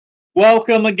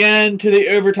Welcome again to the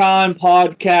Overtime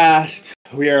Podcast.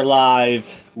 We are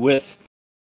live with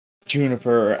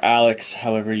Juniper or Alex,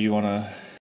 however you want to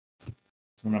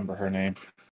remember her name.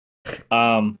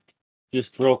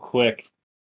 Just real quick.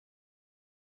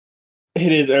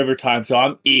 It is overtime, so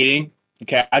I'm eating.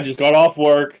 Okay, I just got off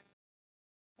work.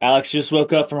 Alex just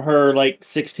woke up from her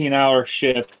 16-hour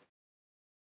shift.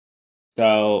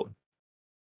 So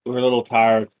we're a little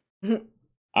tired.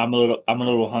 I'm a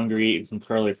little hungry, eating some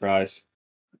curly fries.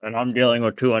 And I'm dealing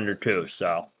with 2 under 2,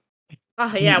 so.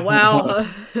 Yeah, well,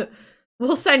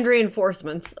 we'll send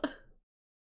reinforcements.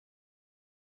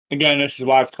 Again, this is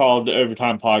why it's called the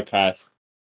Overtime Podcast.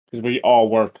 Because we all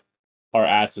work our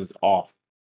asses off.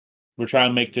 We're trying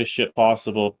to make this shit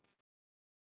possible.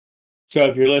 So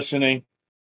if you're listening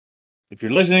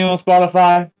on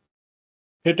Spotify,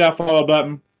 hit that follow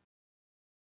button.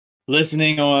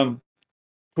 Listening on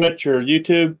Twitch or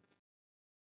YouTube,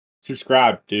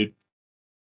 subscribe, dude.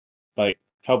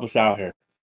 Help us out here.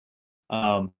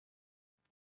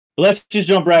 Let's just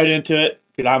jump right into it,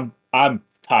 because I'm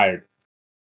tired.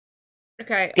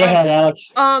 Okay. Go ahead, Alex.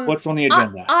 What's on the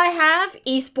agenda? I have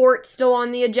esports still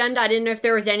on the agenda. I didn't know if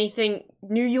there was anything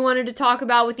new you wanted to talk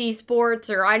about with esports,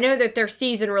 or I know that their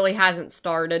season really hasn't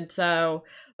started, so...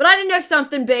 But I didn't know if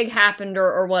something big happened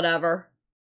or whatever.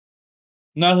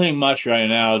 Nothing much right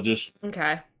now, just...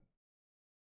 Okay.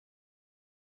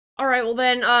 Alright, well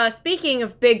then, speaking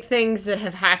of big things that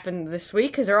have happened this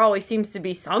week, because there always seems to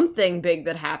be something big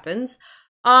that happens,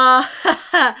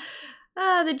 the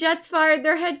Jets fired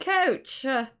their head coach.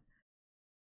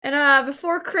 And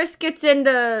before Chris gets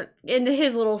into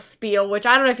his little spiel, which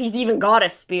I don't know if he's even got a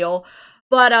spiel,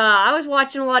 but I was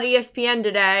watching a lot of ESPN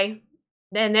today,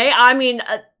 and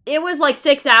it was like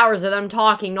 6 hours of them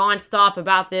talking nonstop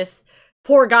about this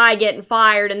poor guy getting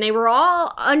fired, and they were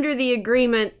all under the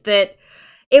agreement that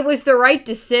it was the right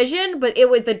decision, but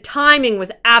the timing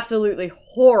was absolutely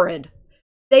horrid.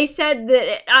 They said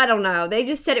that, I don't know, they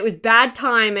just said it was bad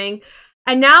timing.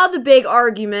 And now the big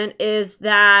argument is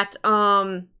that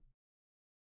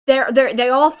they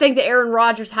all think that Aaron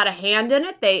Rodgers had a hand in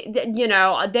it. They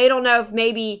don't know if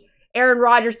maybe Aaron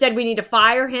Rodgers said we need to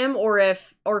fire him, or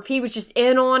if he was just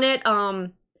in on it.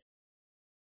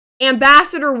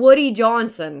 Ambassador Woody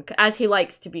Johnson, as he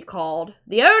likes to be called,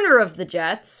 the owner of the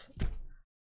Jets,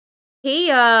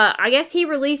 I guess he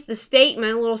released a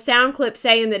statement, a little sound clip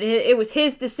saying that it was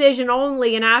his decision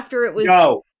only, and after it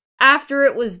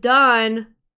was done,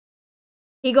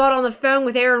 he got on the phone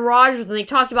with Aaron Rodgers and they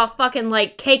talked about fucking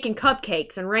cake and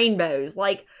cupcakes and rainbows.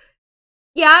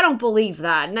 Yeah, I don't believe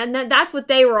that. And that's what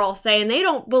they were all saying. They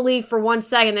don't believe for 1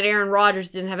 second that Aaron Rodgers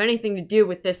didn't have anything to do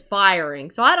with this firing.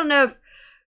 So I don't know if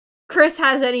Chris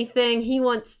has anything he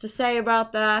wants to say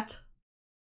about that.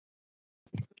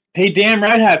 He damn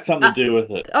right had something to do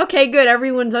with it. Okay, good.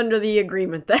 Everyone's under the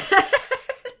agreement then.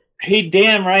 He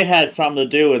damn right had something to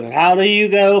do with it. How do you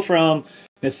go from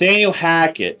Nathaniel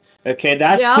Hackett? Okay,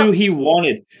 that's who he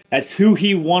wanted. That's who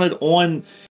he wanted on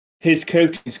his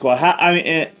coaching squad.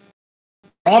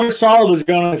 Robert Saleh was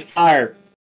going to fire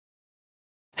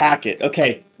Hackett.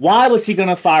 Okay, why was he going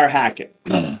to fire Hackett?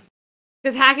 Because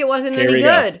Hackett wasn't any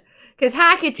good. Because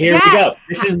Hackett's Here we go.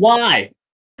 This is why.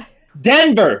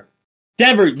 Denver,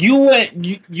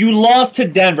 you lost to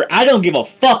Denver. I don't give a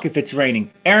fuck if it's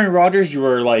raining. Aaron Rodgers,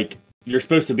 you're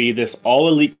supposed to be this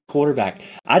all-elite quarterback.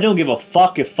 I don't give a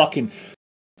fuck if fucking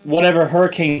whatever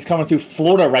hurricane's coming through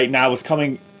Florida right now was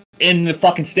coming in the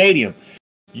fucking stadium.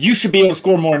 You should be able to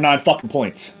score more than 9 fucking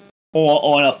points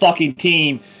on a fucking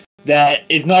team that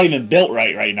is not even built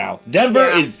right now.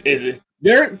 Denver is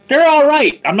they're all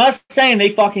right. I'm not saying they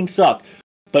fucking suck,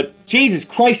 but Jesus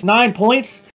Christ, 9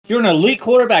 points. You're an elite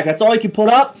quarterback. That's all you can put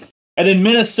up. And then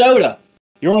Minnesota,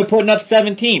 you're only putting up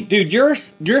 17. Dude, you're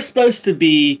supposed to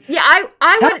be... Yeah,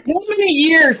 I would... How many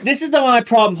years... This is my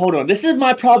problem. Hold on. This is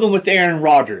my problem with Aaron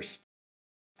Rodgers.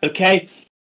 Okay?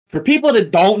 For people that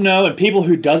don't know and people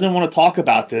who doesn't want to talk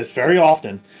about this very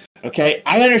often, okay,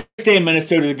 I understand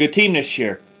Minnesota's a good team this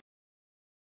year.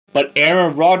 But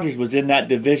Aaron Rodgers was in that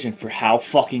division for how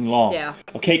fucking long? Yeah.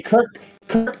 Okay, Kirk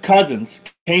Cousins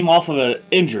came off of an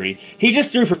injury. He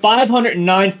just threw for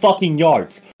 509 fucking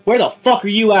yards. Where the fuck are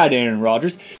you at, Aaron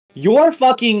Rodgers? You're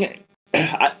fucking...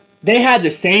 They had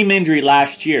the same injury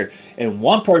last year, and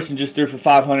one person just threw for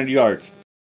 500 yards.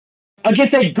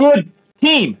 Against a good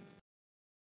team.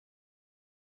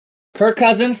 Kirk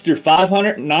Cousins threw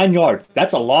 509 yards.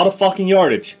 That's a lot of fucking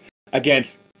yardage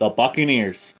against the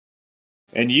Buccaneers.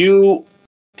 And you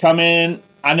come in...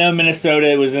 I know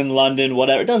Minnesota was in London,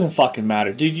 whatever. It doesn't fucking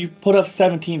matter. Dude, you put up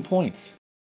 17 points.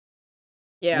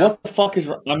 Yeah. What the fuck is...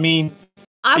 I mean,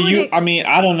 I mean,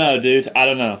 I don't know, dude. I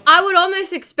don't know. I would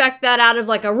almost expect that out of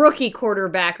like a rookie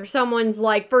quarterback or someone's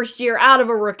like first year out of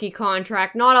a rookie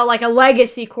contract, not like a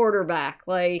legacy quarterback.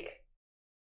 Like,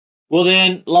 well,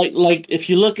 then, like if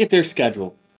you look at their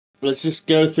schedule, let's just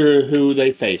go through who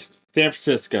they faced. San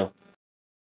Francisco.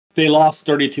 They lost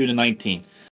 32-19.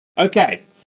 Okay.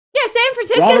 Yeah, San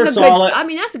Francisco's a good. I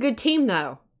mean, that's a good team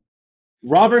though.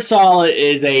 Robert Saleh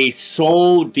is a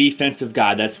sole defensive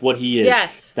guy. That's what he is.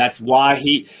 Yes. That's why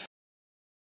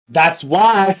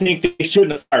I think they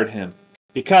shouldn't have fired him.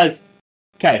 Because,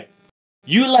 okay,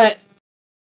 you let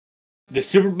the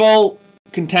Super Bowl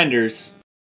contenders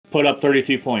put up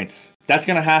 32 points. That's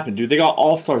going to happen, dude. They got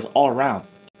all-stars all around.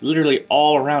 Literally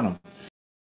all around them.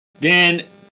 Then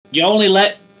you only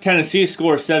let Tennessee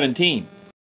score 17.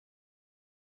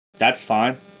 That's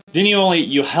fine. Then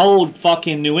you held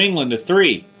fucking New England to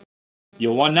 3.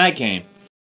 You won that game.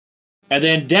 And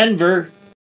then Denver,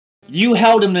 you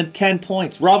held him to 10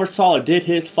 points. Robert Saleh did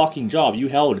his fucking job.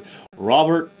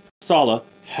 Robert Saleh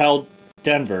held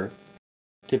Denver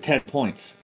to 10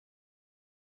 points.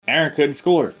 Aaron couldn't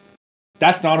score.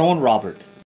 That's not on Robert.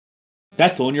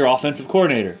 That's on your offensive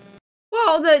coordinator.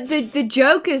 Well, the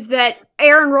joke is that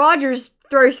Aaron Rodgers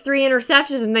throws 3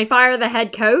 interceptions and they fire the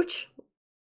head coach.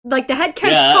 Like, the head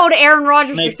coach told Aaron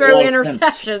Rodgers to throw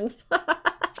interceptions.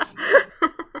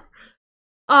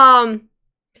 Someone,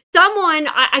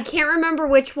 I can't remember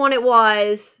which one it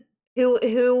was, who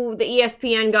the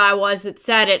ESPN guy was that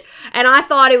said it, and I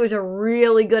thought it was a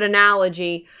really good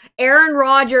analogy. Aaron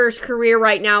Rodgers' career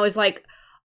right now is like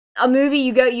a movie.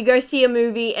 You go see a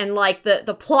movie, and like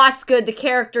the plot's good, the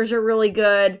characters are really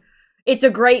good, it's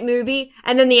a great movie,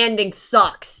 and then the ending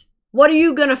sucks. What are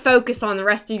you gonna focus on the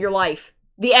rest of your life?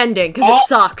 The ending, because it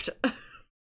sucked.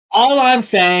 All I'm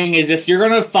saying is if you're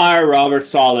going to fire Robert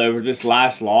Saleh over this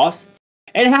last loss,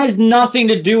 it has nothing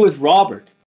to do with Robert.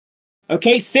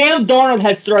 Okay? Sam Darnold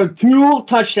has thrown 2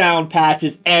 touchdown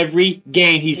passes every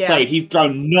game he's played. He's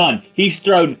thrown none. He's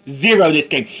thrown 0 this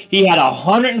game. He had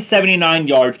 179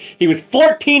 yards. He was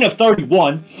 14 of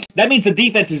 31. That means the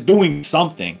defense is doing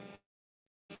something.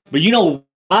 But you know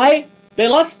why they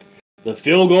lost? The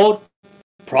field goal.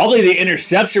 Probably the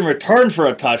interception return for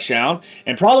a touchdown,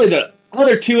 and probably the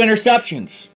other 2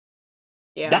 interceptions.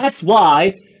 Yeah. That's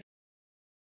why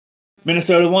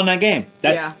Minnesota won that game.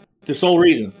 That's the sole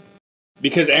reason.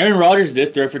 Because Aaron Rodgers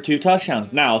did throw for 2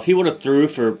 touchdowns. Now, if he would have threw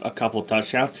for a couple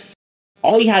touchdowns,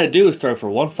 all he had to do was throw for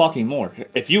 1 fucking more.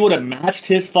 If you would have matched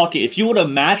his fucking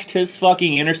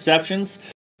interceptions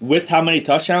with how many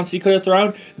touchdowns he could have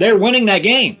thrown, they're winning that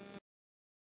game.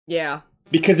 Yeah.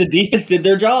 Because the defense did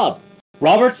their job.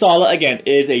 Robert Saleh, again,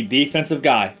 is a defensive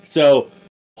guy. So,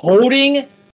 holding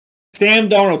Sam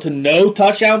Darnold to no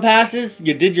touchdown passes,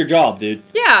 you did your job, dude.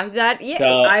 Yeah,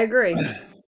 I agree.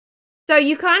 So,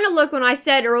 you kind of look, when I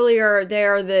said earlier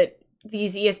there that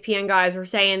these ESPN guys were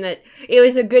saying that it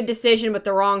was a good decision but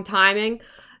the wrong timing.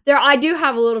 There, I do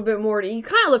have a little bit more you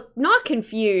kind of look, not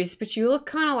confused, but you look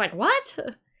kind of like, what?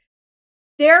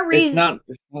 Their reason...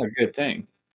 It's not a good thing.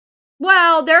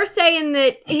 Well, they're saying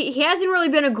that he hasn't really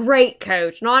been a great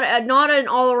coach, not an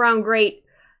all-around great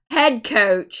head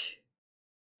coach.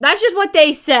 That's just what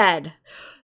they said.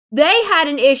 They had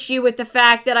an issue with the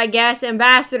fact that I guess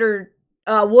Ambassador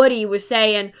Woody was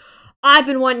saying, I've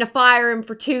been wanting to fire him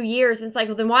for 2 years. And it's like,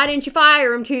 well, then why didn't you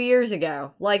fire him 2 years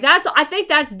ago? Like, I think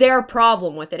that's their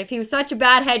problem with it. If he was such a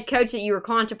bad head coach that you were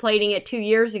contemplating it 2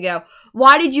 years ago,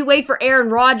 why did you wait for Aaron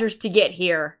Rodgers to get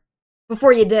here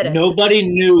before you did it?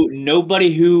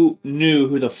 Nobody who knew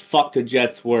who the fuck the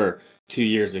Jets were 2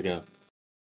 years ago.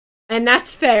 And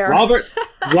that's fair.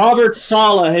 Robert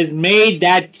Saleh has made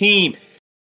that team.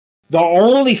 The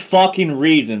only fucking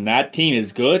reason that team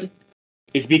is good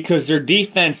is because their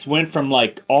defense went from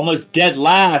like almost dead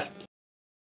last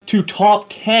to top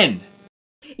 10.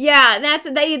 Yeah,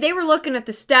 they were looking at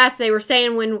the stats. They were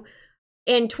saying when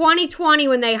in 2020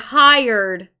 when they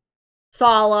hired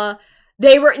Saleh,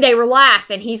 they were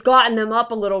last, and he's gotten them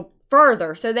up a little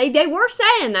further. So they were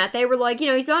saying that. They were like,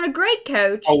 he's not a great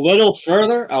coach. A little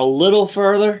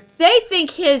further. They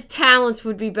think his talents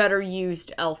would be better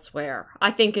used elsewhere,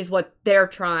 I think is what they're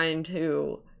trying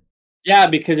to... Yeah,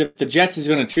 because if the Jets is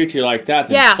going to treat you like that,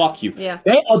 then fuck you. Yeah.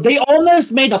 They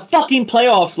almost made the fucking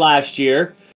playoffs last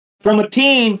year from a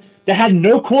team that had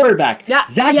no quarterback. Yeah.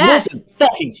 Zach Wilson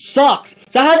fucking sucks.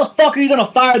 So how the fuck are you going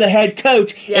to fire the head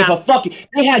coach if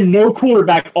they had no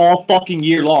quarterback all fucking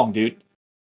year long, dude?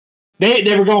 They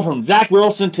were going from Zach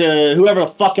Wilson to whoever the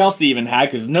fuck else they even had,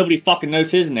 because nobody fucking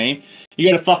knows his name. You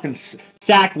got to fucking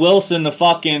sack Wilson to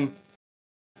fucking...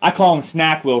 I call him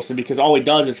Snack Wilson because all he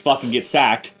does is fucking get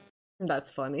sacked.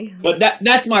 That's funny. But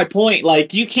that's my point.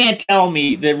 Like, you can't tell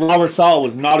me that Robert Saleh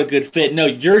was not a good fit. No,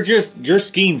 your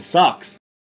scheme sucks.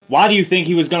 Why do you think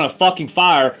he was gonna fucking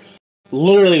fire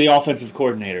literally the offensive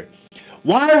coordinator?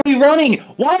 Why are we running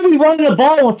the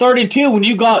ball on 3rd and 2 when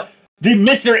you got the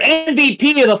Mr.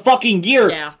 MVP of the fucking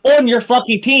year on your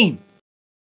fucking team?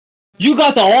 You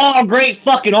got the all-great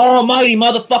fucking almighty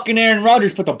motherfucking Aaron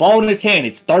Rodgers put the ball in his hand.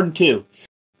 It's 3rd and 2.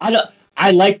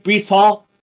 I like Breece Hall.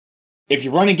 If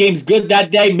your running game's good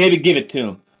that day, maybe give it to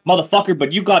him. Motherfucker,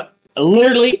 but you got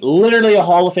literally a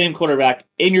Hall of Fame quarterback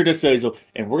in your disposal,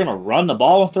 and we're gonna run the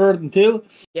ball on 3rd and 2?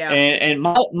 Yeah. And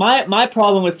my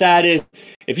problem with that is,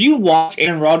 if you watch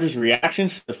Aaron Rodgers'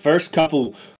 reactions the first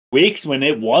couple weeks when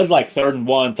it was like 3rd and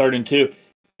 1, 3rd and 2,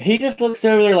 he just looks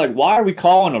over there like, why are we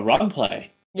calling a run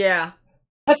play? Yeah.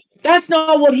 That's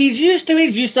not what he's used to.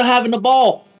 He's used to having the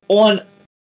ball on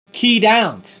key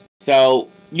downs. So,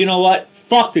 you know what?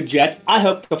 Fuck the Jets. I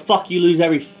hope the fuck you lose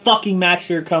every fucking match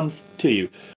that comes to you.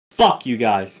 Fuck you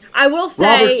guys. I will say,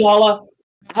 Robert Saleh,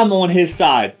 I'm on his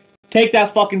side. Take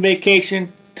that fucking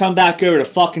vacation. Come back over to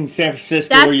fucking San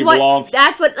Francisco where you belong.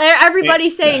 That's what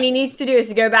everybody's saying he needs to do, is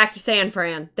to go back to San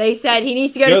Fran. They said he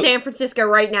needs to go to San Francisco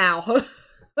right now.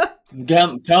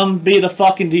 Come be the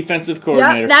fucking defensive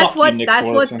coordinator.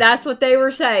 Yep, that's what they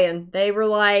were saying. They were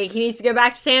like, he needs to go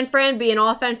back to San Fran, be an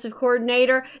offensive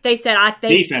coordinator. They said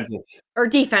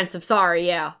defensive. Sorry,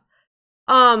 yeah.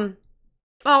 Oh,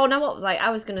 now what was I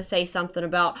was gonna say something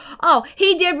about. Oh,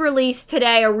 he did release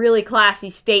today a really classy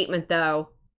statement though,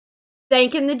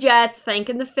 thanking the Jets,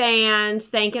 thanking the fans,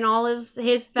 thanking all his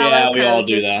fellow coaches. Yeah, we all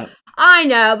do that. I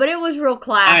know, but it was real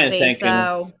classy.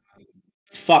 So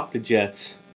fuck the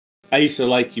Jets. I used to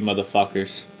like you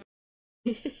motherfuckers.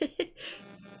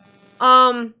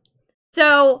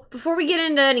 So, before we get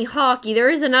into any hockey, there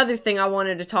is another thing I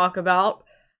wanted to talk about.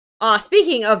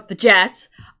 Speaking of the Jets,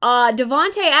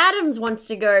 Davante Adams wants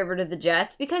to go over to the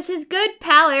Jets because his good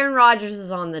pal Aaron Rodgers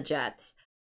is on the Jets.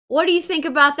 What do you think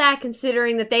about that,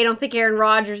 considering that they don't think Aaron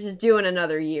Rodgers is doing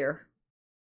another year?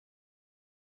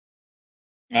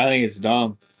 I think it's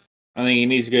dumb. I think he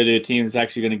needs to go to a team that's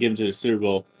actually going to give him to the Super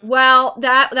Bowl. Well,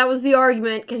 that was the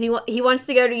argument, because he wants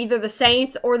to go to either the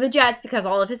Saints or the Jets because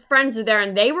all of his friends are there,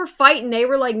 and they were fighting. They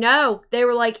were like, no. They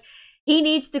were like, he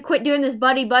needs to quit doing this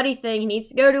buddy-buddy thing. He needs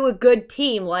to go to a good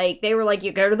team. Like, they were like,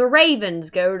 you go to the Ravens,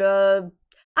 go to...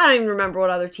 I don't even remember what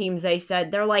other teams they said.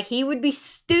 They're like, he would be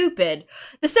stupid.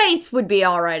 The Saints would be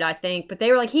all right, I think, but they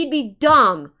were like, he'd be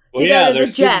dumb to go to the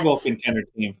Jets. Super Bowl contender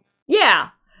team. Yeah,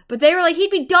 but they were like,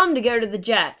 he'd be dumb to go to the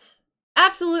Jets.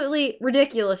 Absolutely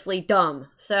ridiculously dumb.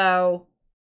 So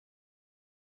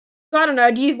I don't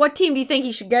know. What team do you think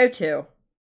he should go to?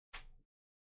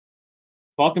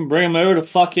 Fucking bring him over to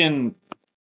fucking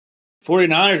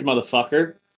 49ers,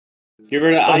 motherfucker. Get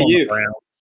rid of IU.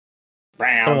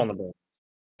 Browns.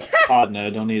 God, no,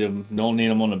 don't need him. Don't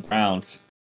need him on the Browns.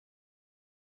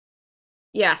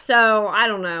 Yeah, so I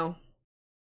don't know.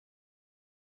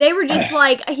 They were just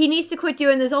like, he needs to quit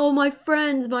doing this. Oh, my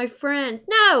friends.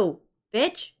 No,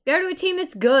 bitch. Go to a team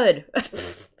that's good.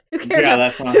 Who cares? Yeah,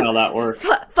 that's not how that works.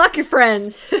 Fuck your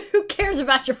friends. Who cares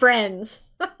about your friends?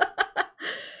 And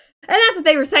that's what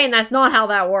they were saying. That's not how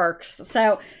that works.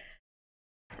 So,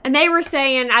 and they were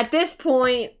saying at this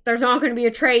point, there's not going to be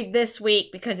a trade this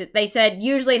week because they said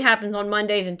usually it happens on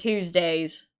Mondays and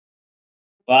Tuesdays.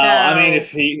 Well, I mean,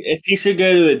 if he should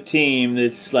go to a team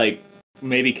that's like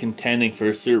maybe contending for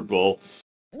a Super Bowl,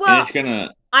 and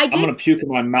it's I'm gonna puke in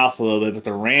my mouth a little bit, but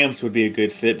the Rams would be a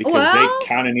good fit because they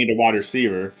kind of need a wide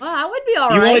receiver. Well, that would be all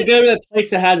right. You want to go to a place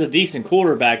that has a decent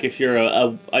quarterback if you're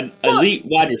an elite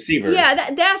wide receiver.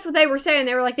 Yeah, that's what they were saying.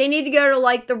 They were like, they need to go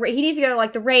to he needs to go to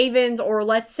like the Ravens, or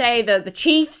let's say the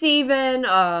Chiefs even.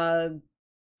 The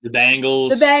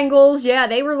Bengals. Yeah,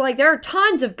 they were like, there are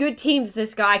tons of good teams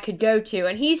this guy could go to,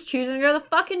 and he's choosing to go to the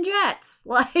fucking Jets.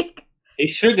 Like, he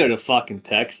should go to fucking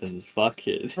Texans. Fuck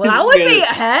it. Well, that would be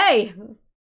hey.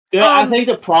 Yeah, I think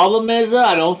the problem is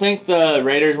I don't think the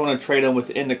Raiders want to trade him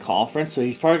within the conference, so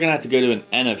he's probably going to have to go to an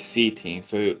NFC team.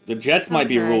 So the Jets might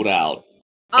be ruled out.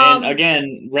 And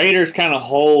again, Raiders kind of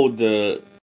hold the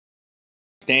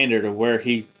standard of where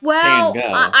he can go.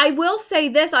 I will say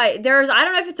this. I don't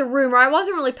know if it's a rumor. I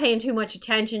wasn't really paying too much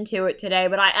attention to it today,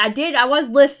 but I was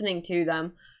listening to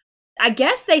them. I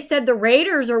guess they said the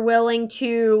Raiders are willing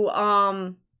to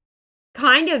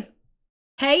kind of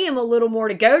pay him a little more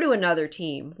to go to another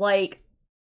team. Like,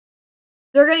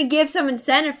 they're going to give some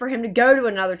incentive for him to go to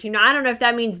another team. Now, I don't know if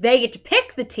that means they get to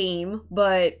pick the team,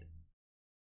 but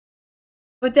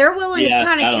they're willing to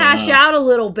kind of cash out a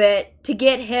little bit to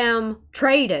get him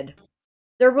traded.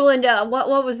 They're willing to,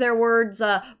 what was their words?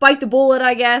 Bite the bullet,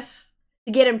 I guess.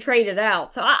 to get him traded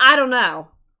out. So I don't know.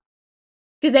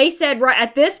 Because they said right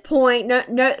at this point,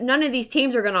 none of these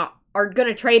teams are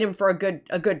gonna trade him for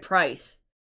a good price.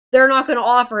 They're not gonna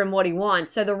offer him what he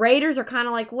wants. So the Raiders are kind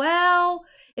of like, well,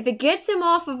 if it gets him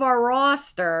off of our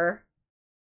roster,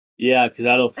 yeah, because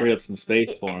that'll free up some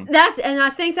space for him. And I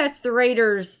think that's the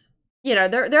Raiders. You know,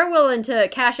 they're willing to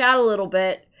cash out a little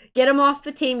bit, get him off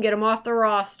the team, get him off the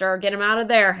roster, get him out of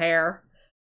their hair.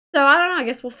 So I don't know. I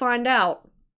guess we'll find out.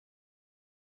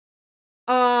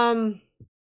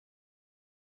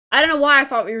 I don't know why I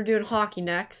thought we were doing hockey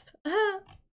next.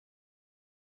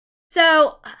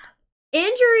 So,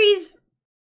 injuries.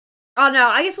 Oh no,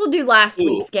 I guess we'll do last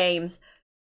week's games.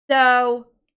 So,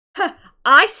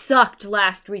 I sucked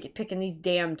last week at picking these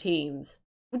damn teams.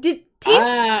 Did teams?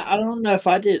 I don't know if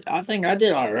I did. I think I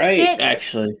did all right,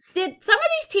 actually. Did some of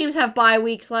these teams have bye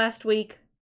weeks last week?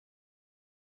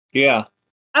 Yeah.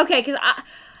 Okay, because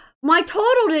my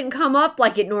total didn't come up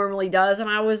like it normally does, and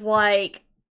I was like,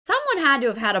 someone had to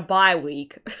have had a bye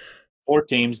week. 4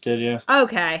 teams did, yeah.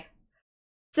 Okay.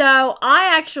 So I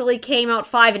actually came out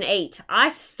 5-8. I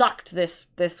sucked this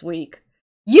week.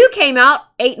 You came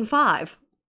out 8-5.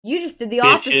 You just did the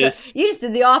opposite. You just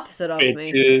did the opposite of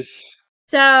me.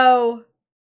 So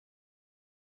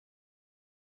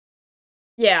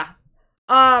yeah.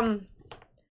 I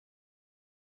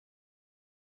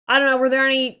don't know. Were there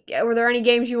any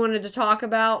games you wanted to talk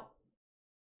about?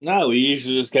 No, we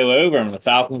usually just go over them. The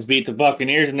Falcons beat the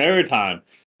Buccaneers in overtime.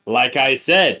 Like I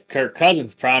said, Kirk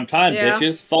Cousins, prime time,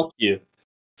 bitches. Fuck you.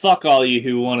 Fuck all you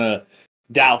who want to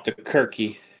doubt the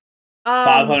Kirky.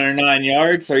 509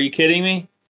 yards? Are you kidding me?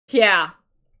 Yeah.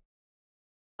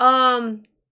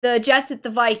 The Jets at the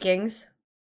Vikings.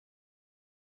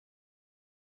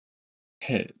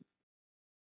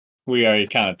 We already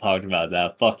kind of talked about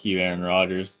that. Fuck you, Aaron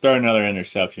Rodgers. Throw another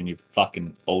interception, you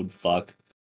fucking old fuck.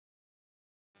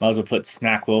 Might as well put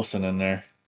Snack Wilson in there.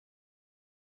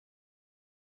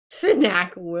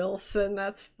 Snack Wilson,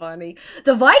 that's funny.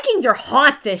 The Vikings are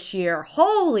hot this year.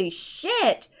 Holy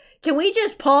shit. Can we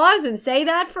just pause and say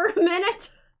that for a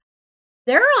minute?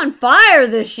 They're on fire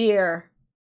this year.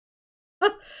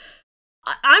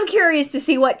 I'm curious to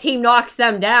see what team knocks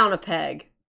them down a peg.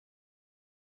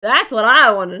 That's what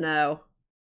I want to know.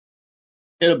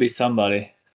 It'll be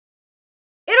somebody.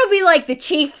 It'll be like the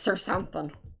Chiefs or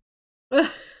something. I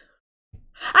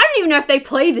don't even know if they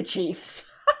play the Chiefs.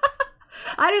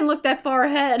 I didn't look that far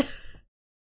ahead.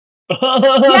 Yeah,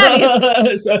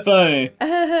 it's so funny.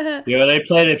 Yeah, they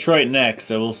play Detroit next,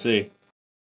 so we'll see.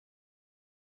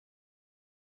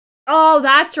 Oh,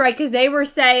 that's right, because they were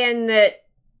saying that...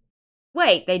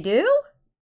 Wait, they do?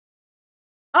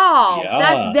 Oh,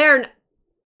 yeah.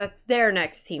 That's their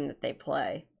next team that they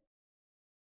play.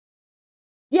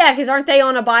 Yeah, because aren't they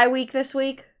on a bye week this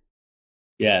week?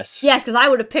 Yes. Yes, because I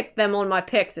would have picked them on my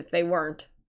picks if they weren't.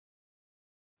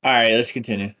 All right, let's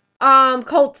continue.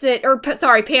 Panthers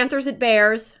at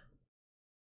Bears.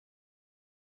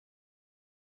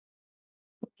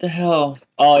 What the hell?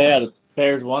 Oh yeah, the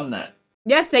Bears won that.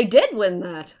 Yes, they did win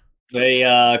that. They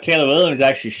Caleb Williams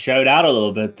actually showed out a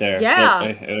little bit there.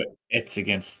 Yeah. It's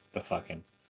against the fucking.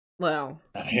 Well,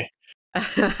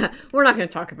 we're not going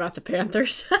to talk about the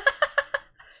Panthers.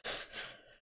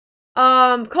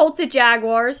 Colts at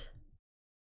Jaguars.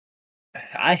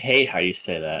 I hate how you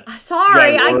say that.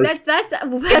 Sorry, that's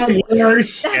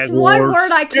one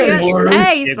word I can't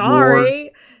say.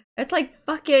 Sorry, it's like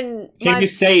fucking. Can you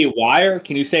say wire?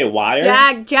 Can you say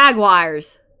wire?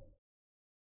 Jaguars.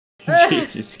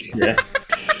 Jesus Christ!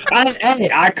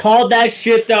 I called that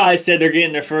shit though. I said they're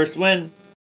getting their first win.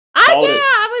 I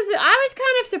was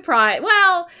kind of surprised.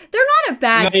 Well, they're not a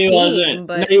bad team.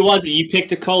 But no, he wasn't. You picked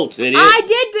the Colts, idiot. I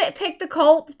did pick the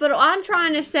Colts, but I'm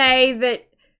trying to say that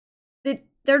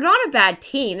they're not a bad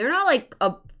team. They're not like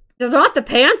they're not the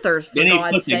Panthers. They need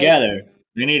to put together.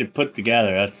 They need to put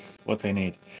together. That's what they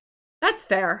need. That's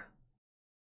fair.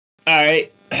 All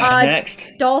right. Next.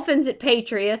 Dolphins at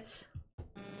Patriots.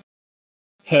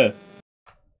 Huh.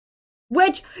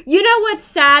 Which, you know what's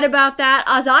sad about that?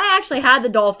 As I actually had the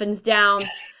Dolphins down,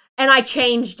 and I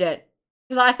changed it.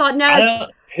 Because I thought, no.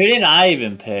 Who did I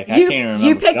even pick? I can't remember.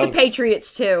 You picked the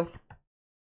Patriots, too.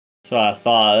 So I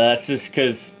thought, that's just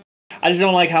because I just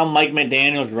don't like how Mike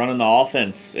McDaniel's running the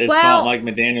offense. It's not Mike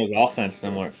McDaniel's offense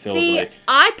than what it feels like.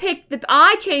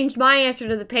 I changed my answer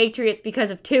to the Patriots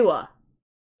because of Tua.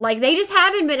 Like, they just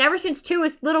haven't been, ever since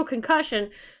Tua's little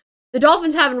concussion, the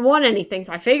Dolphins haven't won anything,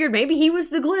 so I figured maybe he was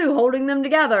the glue holding them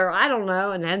together. I don't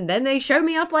know. And then they show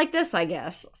me up like this, I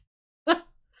guess. I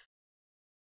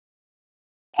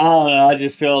don't know. I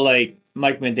just feel like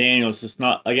Mike McDaniel's just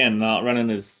not running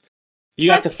his You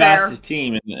got the That's fair. fastest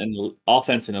team in the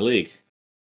offense in the league.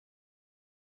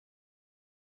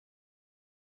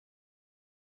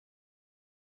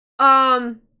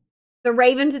 The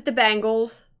Ravens at the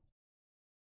Bengals.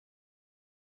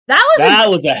 That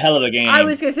was a hell of a game. I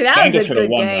was gonna say that Bengals was a should have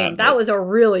good won game. that That was a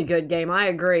really good game. I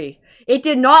agree. It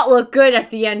did not look good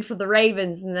at the end for the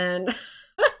Ravens, and then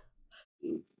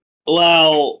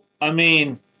Well, I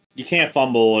mean, you can't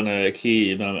fumble in a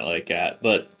key moment like that,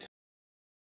 but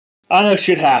I know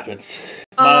shit happens.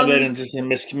 Might have been just a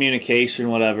miscommunication,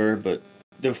 whatever, but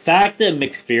the fact that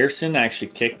McPherson actually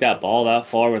kicked that ball that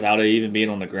far without it even being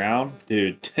on the ground,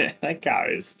 dude, that guy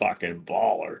is fucking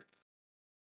baller.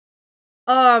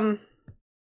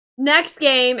 next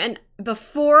game, and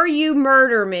before you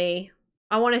murder me,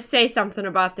 I want to say something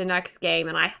about the next game,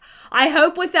 and I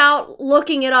hope without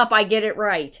looking it up I get it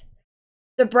right.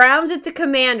 The Browns at the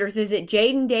Commanders. Is it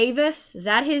Jaden Davis? Is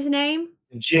that his name?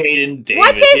 Jaden Davis.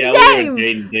 What's his name?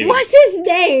 Jaden Davis. What's his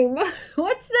name?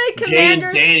 What's the Commander?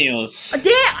 Jaden Daniels. Hey,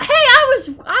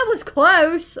 I was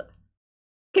close.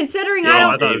 Considering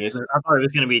I thought it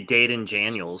was going to be Dayton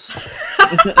Daniels.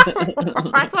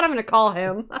 That's what I'm going to call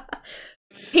him.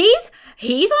 He's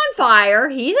on fire.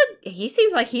 He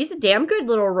seems like he's a damn good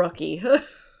little rookie.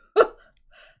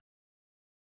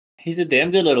 He's a damn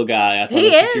good little guy. I thought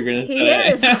He that's what is. you were gonna He say.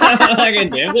 is. Like a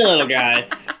damn good little guy.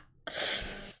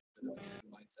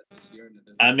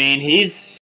 I mean,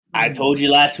 I told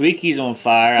you last week he's on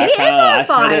fire. He is on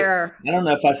fire. I don't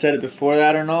know if I said it before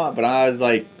that or not, but I was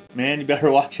like, man, you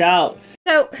better watch out.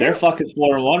 So They're fucking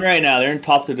 4-1 right now. They're in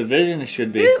top of the division. It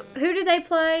should be. who do they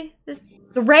play?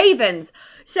 The Ravens.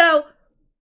 So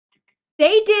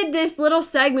they did this little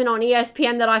segment on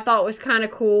ESPN that I thought was kind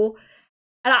of cool.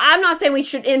 And I'm not saying we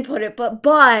should input it,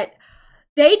 but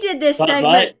they did this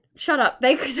segment. Shut up.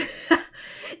 They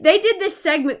did this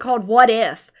segment called What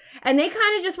If? And they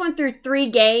kind of just went through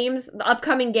 3 games, the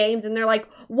upcoming games, and they're like,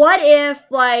 what if,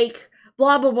 like,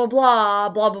 blah, blah, blah, blah,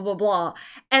 blah, blah, blah, blah.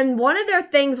 And one of their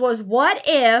things was, what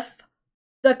if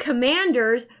the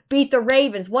Commanders beat the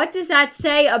Ravens? What does that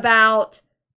say about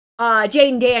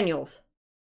Jaden Daniels?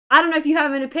 I don't know if you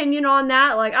have an opinion on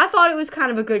that. Like, I thought it was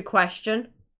kind of a good question.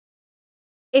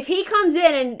 If he comes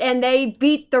in and they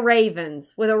beat the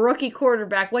Ravens with a rookie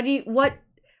quarterback,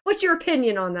 what's your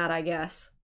opinion on that, I guess?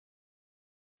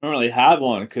 I don't really have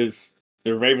one because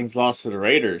the Ravens lost to the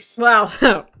Raiders. Well,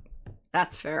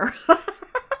 that's fair.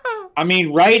 I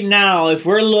mean, right now, if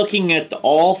we're looking at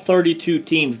all 32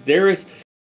 teams, there is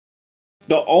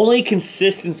the only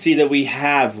consistency that we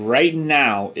have right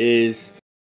now is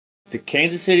the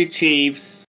Kansas City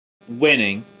Chiefs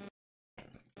winning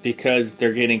because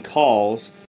they're getting calls,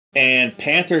 and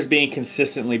Panthers being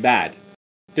consistently bad.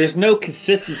 There's no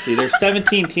consistency. There's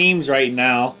 17 teams right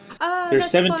now. There's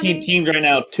 17 teams right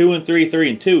now, 2-3,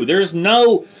 3-2. There's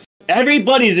no...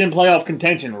 Everybody's in playoff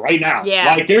contention right now.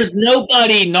 Yeah. Like, there's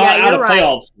nobody not out of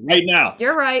playoffs right now.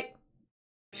 You're right.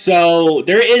 So,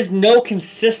 there is no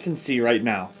consistency right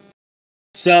now.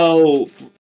 So,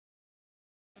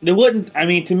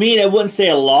 to me, that wouldn't say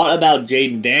a lot about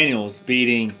Jaden Daniels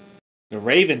beating the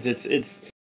Ravens. It's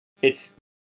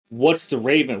what's the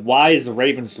Raven? Why is the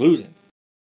Ravens losing?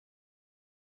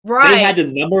 Right. They had the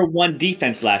number 1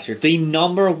 defense last year. The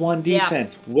number 1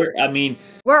 defense. Yeah.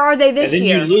 Where are they this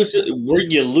year? You lose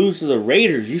to the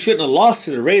Raiders. You shouldn't have lost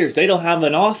to the Raiders. They don't have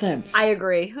an offense. I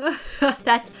agree.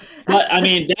 That's I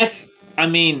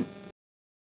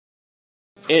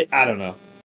don't know.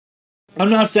 I'm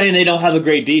not saying they don't have a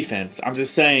great defense. I'm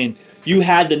just saying you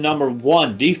had the number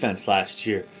 1 defense last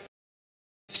year.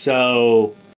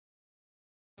 So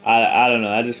I don't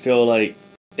know. I just feel like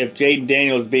if Jaden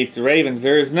Daniels beats the Ravens,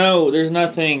 there's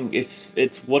nothing. It's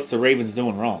what's the Ravens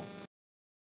doing wrong?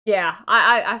 Yeah,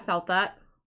 I felt that.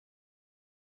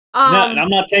 No, I'm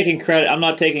not taking credit. I'm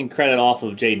not taking credit off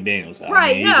of Jaden Daniels.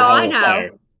 Right? I know.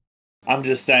 Player. I'm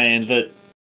just saying that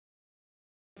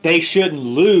they shouldn't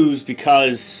lose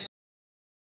because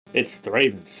it's the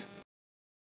Ravens.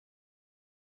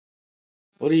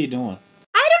 What are you doing?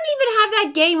 I don't even have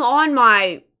that game on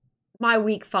my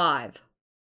week 5.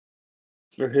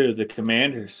 For who? The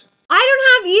Commanders? I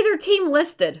don't have either team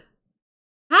listed.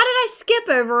 How did I skip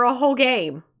over a whole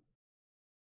game?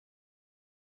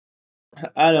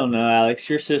 I don't know, Alex.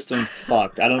 Your system's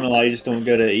fucked. I don't know why you just don't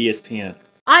go to ESPN.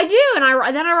 I do, and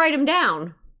then I write them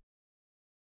down.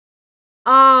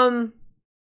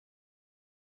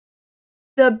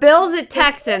 The Bills at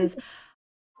Texans.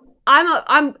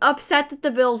 I'm upset that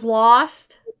the Bills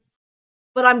lost,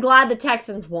 but I'm glad the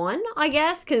Texans won, I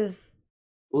guess, because...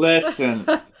 Listen,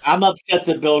 I'm upset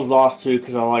the Bills lost too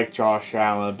because I like Josh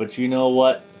Allen, but you know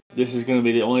what? This is going to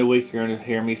be the only week you're going to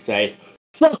hear me say,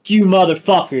 Fuck you,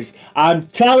 motherfuckers. I'm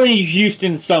telling you,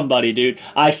 Houston's somebody, dude.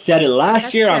 I said it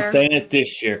last year. fair. I'm saying it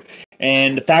this year.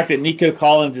 And the fact that Nico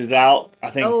Collins is out, I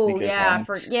think Oh it's Nico yeah,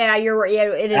 Collins. you're right.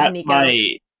 Yeah, it is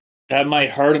Nico. That might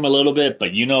hurt him a little bit,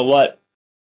 but you know what?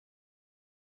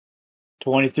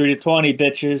 23-20,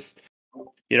 bitches.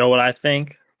 You know what I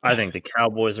think? I think the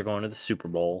Cowboys are going to the Super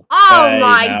Bowl. Oh Hey,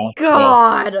 my now.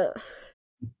 god.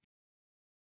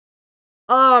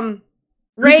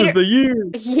 This is the year.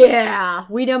 Yeah,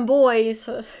 we them boys.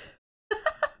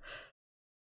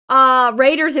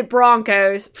 Raiders at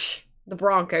Broncos. Psh, the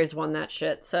Broncos won that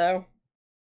shit, so.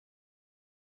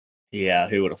 Yeah,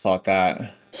 who would have thought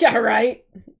that? Yeah, right.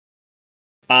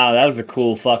 That was a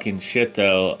cool fucking shit,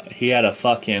 though. He had a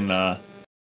fucking, was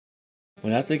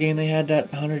that the game they had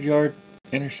that 100-yard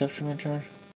interception return?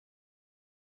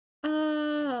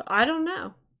 I don't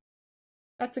know.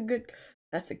 That's a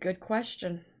good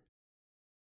question.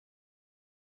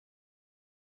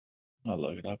 I'll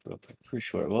look it up real quick. Pretty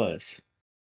sure it was.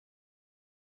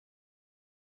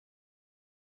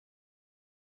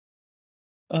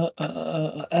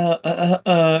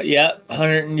 Yeah,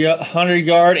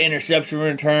 100-yard interception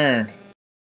return.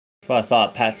 That's what I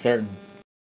thought. Pat Certain.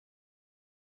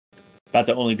 About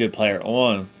the only good player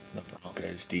on the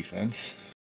Broncos defense.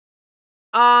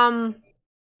 All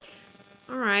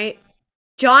right.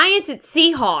 Giants at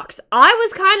Seahawks. I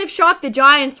was kind of shocked the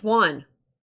Giants won.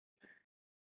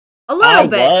 A little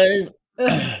bit.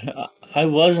 I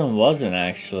wasn't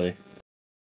actually.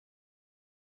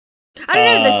 I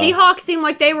don't know. The Seahawks seemed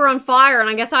like they were on fire, and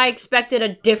I guess I expected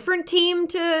a different team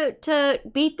to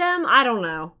beat them. I don't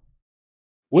know.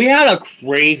 We had a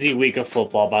crazy week of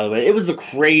football, by the way. It was the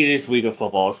craziest week of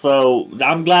football. So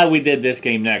I'm glad we did this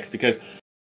game next because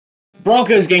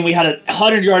Broncos game we had a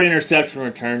 100-yard interception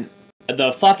return.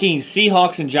 The fucking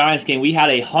Seahawks and Giants game we had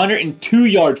a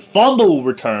 102-yard fumble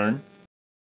return.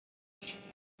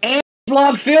 And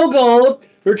blocked field goal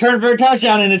return for a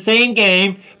touchdown in the same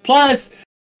game. Plus,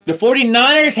 the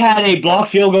 49ers had a blocked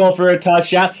field goal for a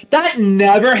touchdown. That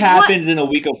never happens in a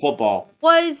week of football.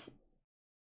 Was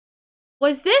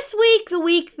this week the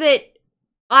week that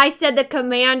I said the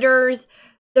Commanders...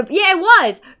 Yeah, it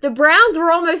was. The Browns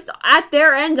were almost at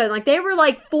their end zone. Like, they were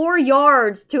like 4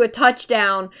 yards to a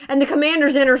touchdown, and the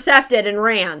Commanders intercepted and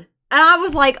ran. And I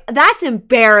was like, that's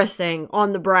embarrassing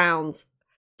on the Browns.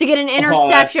 To get an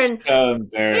interception. Oh, that's so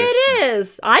embarrassing. It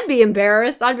is. I'd be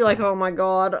embarrassed. I'd be like, oh my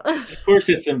god. Of course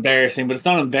it's embarrassing, but it's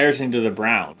not embarrassing to the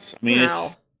Browns. I mean, No.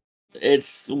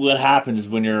 it's what happens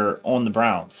when you're on the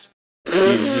Browns. You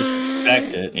just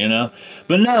expect it, you know?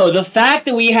 But no, the fact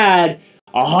that we had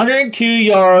a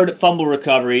 102-yard fumble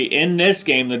recovery in this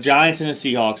game, the Giants and the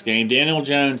Seahawks game, Daniel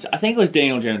Jones, I think it was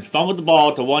Daniel Jones, fumbled the ball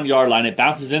at the 1-yard line. It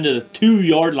bounces into the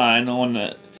 2-yard line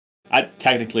on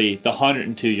technically the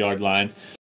 102-yard line.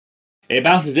 It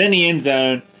bounces in the end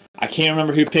zone. I can't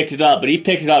remember who picked it up, but he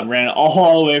picked it up and ran it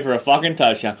all the way for a fucking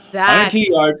touchdown. 102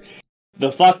 yards.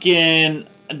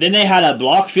 Then they had a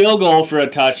blocked field goal for a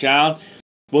touchdown.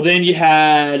 Well, then you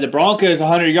had the Broncos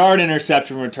 100-yard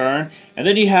interception return, and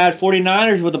then you had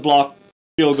 49ers with a blocked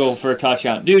field goal for a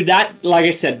touchdown. Dude, that, like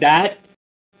I said, that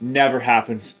never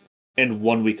happens in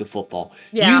 1 week of football.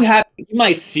 Yeah. You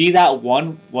might see that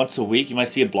once a week. You might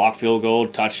see a blocked field goal,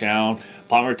 touchdown,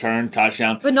 punt return,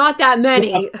 touchdown. But not that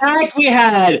many. The fact we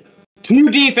had 2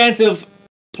 defensive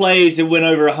plays that went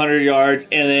over 100 yards,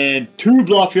 and then 2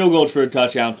 blocked field goals for a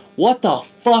touchdown. What the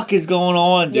fuck is going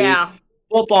on, dude? Yeah.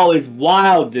 Football is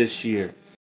wild this year.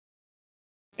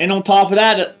 And on top of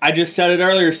that, I just said it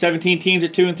earlier, 17 teams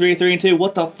at 2-3, 3-2.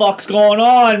 What the fuck's going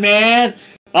on, man?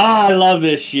 I love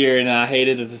this year, and I hate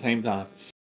it at the same time.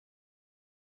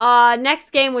 Next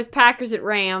game was Packers at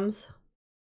Rams.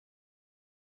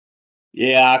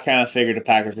 Yeah, I kind of figured the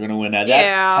Packers were going to win that.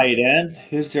 Yeah. That tight end?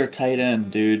 Who's their tight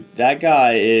end, dude? That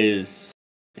guy he's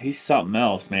something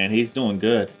else, man. He's doing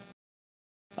good.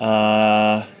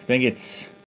 I think it's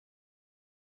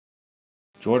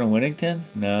Jordan Whittington?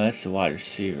 No, that's the wide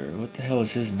receiver. What the hell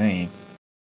is his name?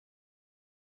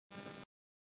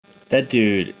 That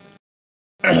dude.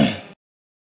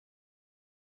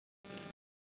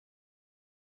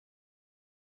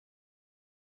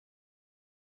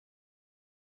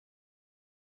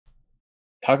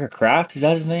 Tucker Kraft? Is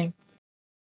that his name?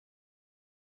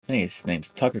 I think his name's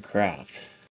Tucker Kraft.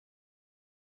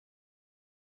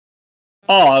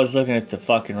 Oh, I was looking at the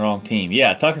fucking wrong team.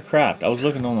 Yeah, Tucker Kraft. I was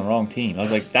looking on the wrong team. I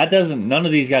was like, none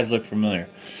of these guys look familiar.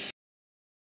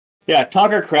 Yeah,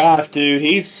 Tucker Kraft, dude,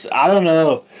 I don't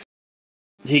know.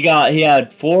 He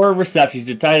had 4 receptions.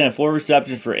 He's a tight end, 4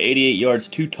 receptions for 88 yards,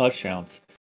 2 touchdowns.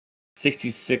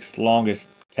 66th longest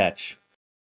catch.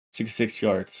 66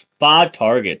 yards. 5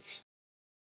 targets.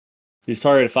 He's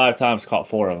targeted 5 times, caught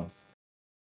 4 of them.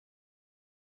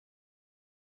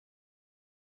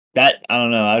 That, I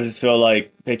don't know. I just feel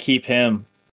like they keep him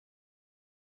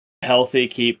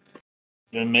healthy,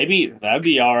 and maybe that'd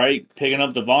be all right. Picking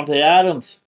up Devontae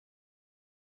Adams,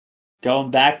 going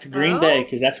back to Green Bay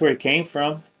because that's where he came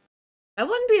from. That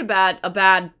wouldn't be a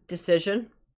bad decision.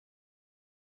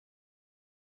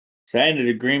 Saying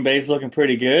that Green Bay's looking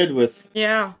pretty good with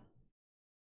how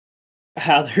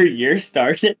their year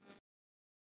started.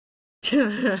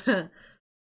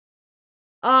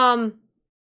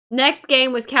 Next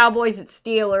game was Cowboys at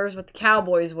Steelers with the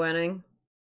Cowboys winning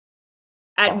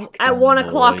at 1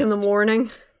 o'clock in the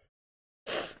morning.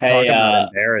 Hey,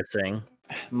 embarrassing.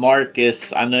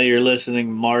 Marcus, I know you're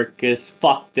listening, Marcus.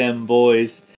 Fuck them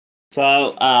boys.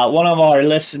 So, one of our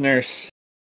listeners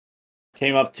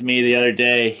came up to me the other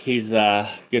day. He's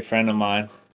a good friend of mine.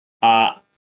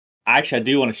 Actually, I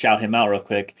do want to shout him out real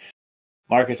quick.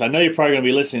 Marcus, I know you're probably going to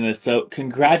be listening to this, so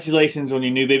congratulations on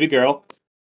your new baby girl.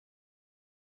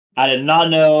 I did not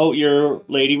know your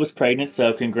lady was pregnant,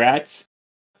 so congrats.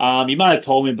 You might have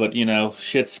told me, but,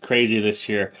 shit's crazy this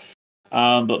year.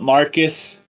 But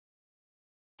Marcus,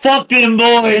 fuck them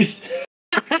boys!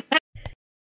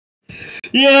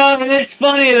 It's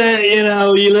funny that,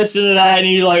 you listen to that and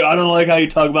you're like, I don't like how you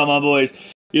talk about my boys.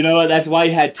 You know what? That's why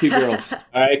you had 2 girls.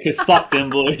 All right? Because fuck them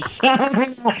boys.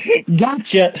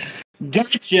 Gotcha.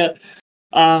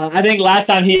 I think last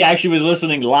time he actually was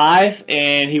listening live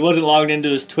and he wasn't logged into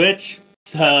his Twitch,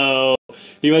 so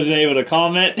he wasn't able to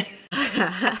comment.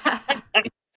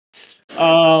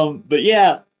 But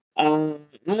yeah, I'm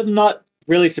not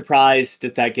really surprised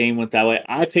that game went that way.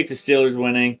 I picked the Steelers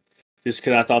winning just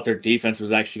because I thought their defense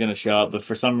was actually going to show up, but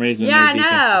for some reason, I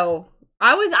know.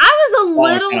 I was a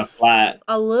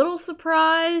little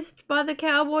surprised by the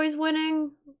Cowboys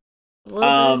winning. A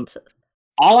little bit.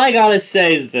 All I gotta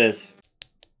say is this: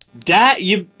 Dak,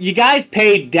 you guys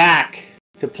paid Dak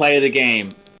to play the game,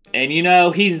 and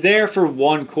he's there for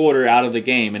 1 quarter out of the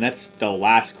game, and that's the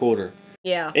last quarter.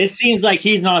 Yeah. It seems like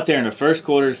he's not there in the first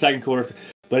quarter, second quarter,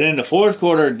 but in the fourth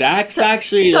quarter, Dak's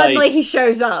actually suddenly he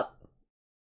shows up.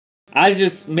 I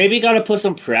just maybe got to put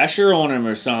some pressure on him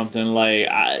or something. Like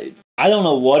I don't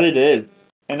know what it is,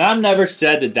 and I've never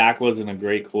said that Dak wasn't a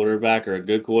great quarterback or a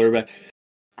good quarterback.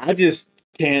 I just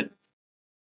can't.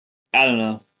 I don't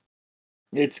know.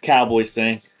 It's Cowboys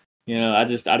thing. I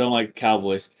don't like the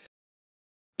Cowboys.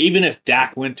 Even if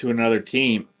Dak went to another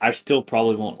team, I still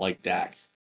probably won't like Dak.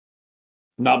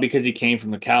 Not because he came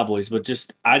from the Cowboys, but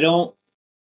just I don't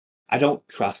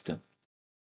trust him.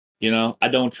 I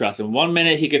don't trust him. 1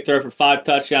 minute he could throw for 5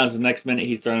 touchdowns, the next minute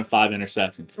he's throwing 5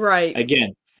 interceptions. Right.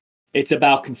 Again, it's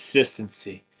about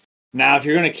consistency. Now, if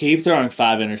you're going to keep throwing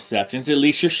 5 interceptions, at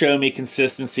least you're showing me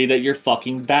consistency that you're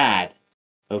fucking bad.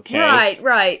 Okay?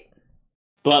 Right.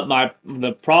 But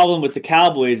the problem with the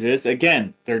Cowboys is,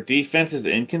 again, their defense is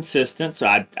inconsistent, so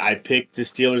I picked the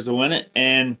Steelers to win it,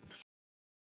 and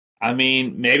I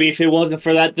mean, maybe if it wasn't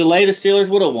for that delay, the Steelers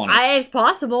would have won it. It's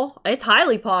possible. It's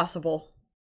highly possible.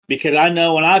 Because I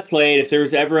know when I played, if there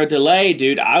was ever a delay,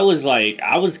 dude, I was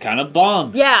kind of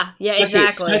bummed. Yeah,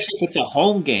 exactly. Especially if it's a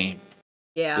home game.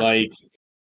 Yeah. Like,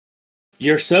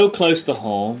 you're so close to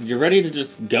home, you're ready to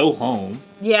just go home.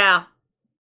 Yeah.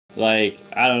 Like,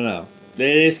 I don't know.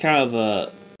 It is kind of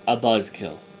a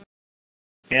buzzkill.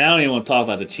 And I don't even want to talk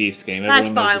about the Chiefs game.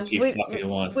 Everyone knows the Chiefs fucking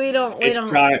won.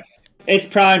 It's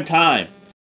prime time.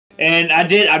 And I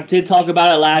did talk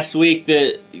about it last week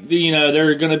that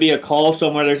there's going to be a call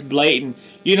somewhere there's blatant.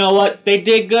 You know what? They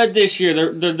did good this year.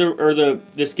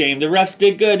 This game. The refs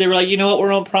did good. They were like, you know what?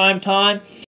 We're on prime time.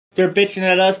 They're bitching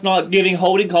at us not giving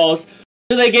holding calls.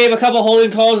 So they gave a couple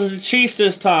holding calls to the Chiefs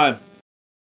this time.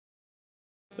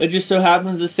 It just so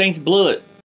happens the Saints blew it.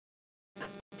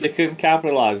 They couldn't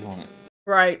capitalize on it.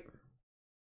 Right.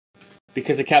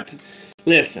 Because they kept...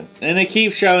 Listen. And they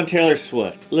keep showing Taylor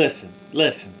Swift. Listen,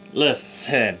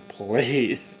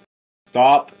 please.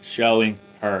 Stop showing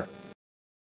her.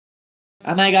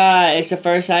 Oh my god, it's the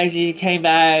first time she came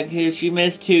back. She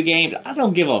missed 2 games. I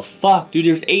don't give a fuck, dude.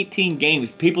 There's 18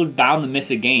 games. People are bound to miss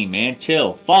a game, man.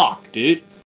 Chill. Fuck, dude.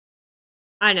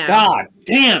 I know. God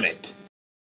damn it.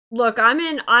 Look, I'm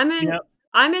in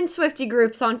Swiftie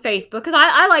groups on Facebook because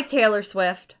I like Taylor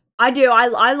Swift. I do.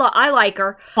 I like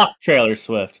her. Fuck Taylor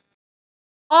Swift.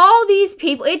 All these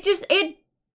people, it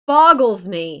boggles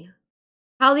me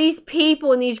how these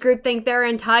people in these groups think they're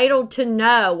entitled to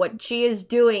know what she is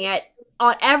doing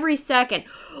on every second.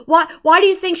 Why do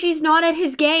you think she's not at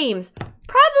his games?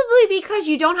 Probably because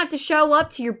you don't have to show up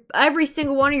to every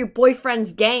single one of your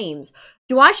boyfriend's games.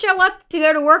 Do I show up to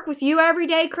go to work with you every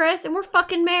day, Chris? And we're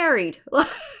fucking married.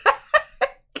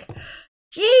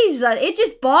 Jesus, it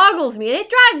just boggles me. It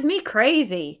drives me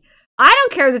crazy. I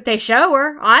don't care that they show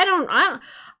her. I don't.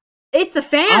 It's the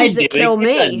fans that kill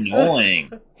me. It's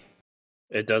annoying.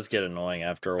 It does get annoying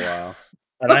after a while.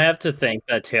 And I have to think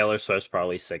that Taylor Swift's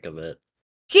probably sick of it.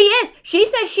 She is. She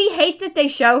says she hates that they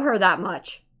show her that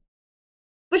much.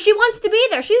 But she wants to be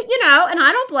there. And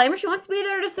I don't blame her. She wants to be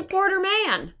there to support her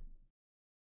man.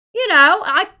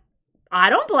 I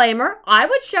don't blame her. I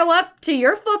would show up to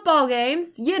your football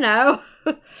games,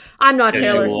 I'm not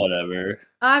Taylor. Whatever.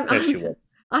 I'm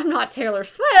not Taylor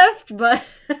Swift, but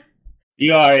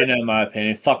you already know my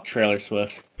opinion. Fuck Taylor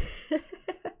Swift.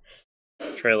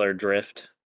 Trailer drift.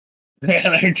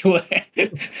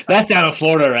 That's down in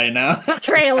Florida right now.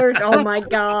 Trailer. Oh my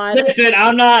god. Listen,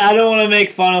 I don't want to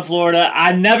make fun of Florida.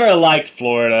 I never liked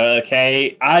Florida.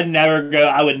 Okay, I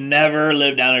would never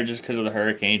live down there just because of the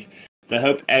hurricanes. So I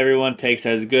hope everyone takes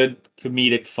as good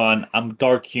comedic fun. I'm a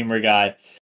dark humor guy,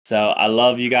 so I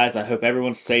love you guys. I hope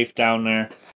everyone's safe down there.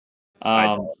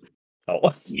 I'm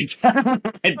kidding.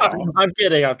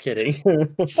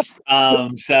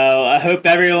 So I hope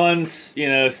everyone's,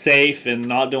 safe and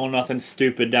not doing nothing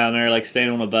stupid down there, like staying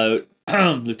on a boat.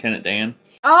 Lieutenant Dan.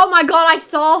 Oh my god, I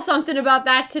saw something about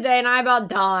that today and I about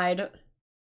died.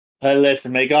 Hey,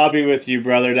 listen, may God be with you,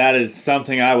 brother. That is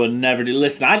something I would never do.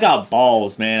 Listen, I got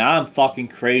balls, man. I'm fucking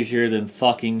crazier than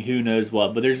fucking who knows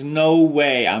what, but there's no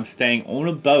way I'm staying on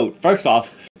a boat. First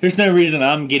off, there's no reason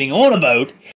I'm getting on a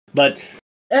boat, but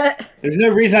there's no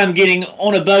reason I'm getting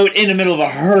on a boat in the middle of a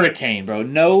hurricane, bro.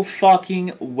 No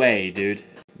fucking way, dude.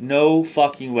 No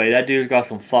fucking way. That dude's got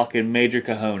some fucking major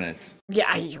cojones.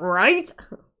 Yeah, you're right.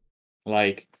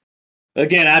 Like,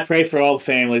 again, I pray for all the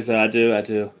families that I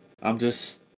do. I'm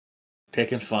just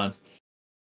picking fun.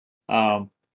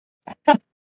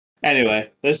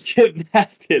 Anyway, let's get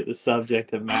back to the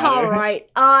subject of matter. All right.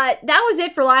 That was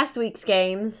it for last week's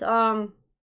games. The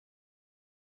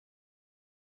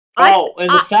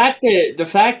fact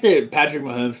that Patrick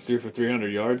Mahomes threw for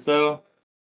 300 yards, though,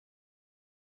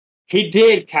 he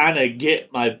did kind of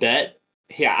get my bet.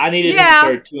 Yeah, I needed him to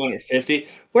throw 250.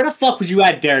 Where the fuck was you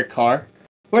at, Derek Carr?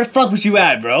 Where the fuck was you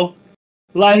at, bro?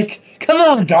 Like, come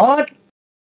on, dog.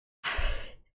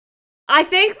 I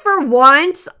think for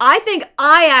once,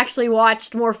 I actually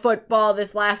watched more football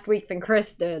this last week than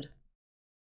Chris did.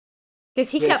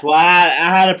 Because I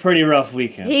had a pretty rough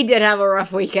weekend. He did have a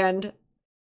rough weekend.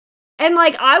 And,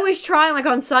 I was trying,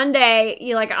 on Sunday,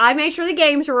 I made sure the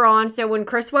games were on, so when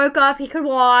Chris woke up, he could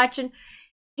watch, and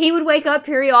he would wake up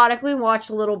periodically and watch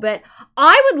a little bit.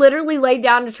 I would literally lay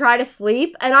down to try to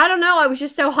sleep, and I don't know, I was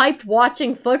just so hyped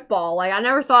watching football. I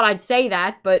never thought I'd say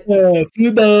that, but I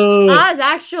was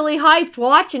actually hyped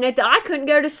watching it that I couldn't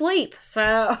go to sleep,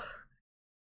 so...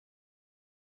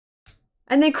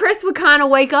 And then Chris would kind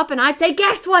of wake up, and I'd say,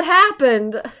 guess what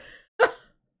happened?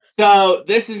 So,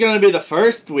 this is going to be the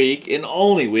first week and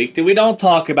only week that we don't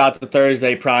talk about the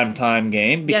Thursday primetime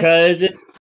game because it's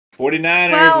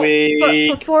 49ers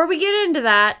week. Before we get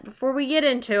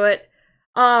into it,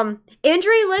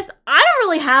 injury list, I don't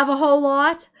really have a whole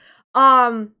lot.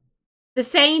 The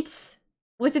Saints,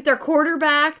 was it their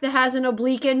quarterback that has an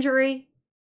oblique injury?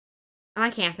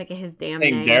 I can't think of his damn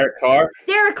name. Derek Carr?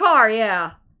 Derek Carr,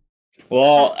 yeah.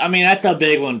 Well, I mean, that's a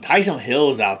big one. Tyson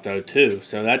Hill's out, though, too.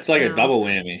 So that's like a double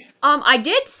whammy. I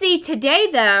did see today,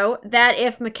 though, that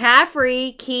if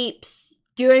McCaffrey keeps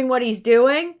doing what he's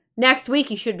doing, next week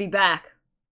he should be back.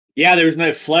 Yeah, there was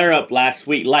no flare-up last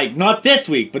week. Not this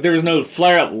week, but there was no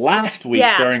flare-up last week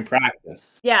during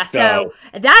practice. Yeah, so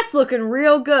that's looking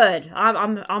real good.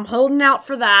 I'm holding out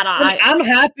for that. I'm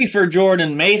happy for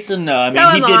Jordan Mason, though. I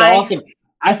mean, he did awesome.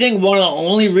 I think one of the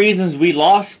only reasons we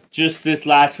lost just this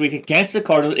last week against the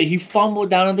Cardinals is he fumbled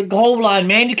down at the goal line,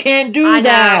 man. You can't do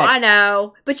that. I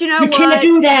know. But you know what? You can't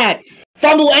do that.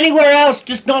 Fumble anywhere else,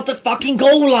 just not the fucking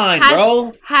goal line,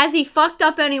 bro. Has he fucked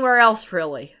up anywhere else,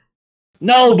 really?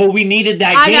 No, but we needed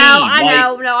that game.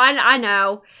 I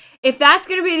know. If that's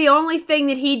going to be the only thing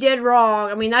that he did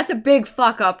wrong, I mean, that's a big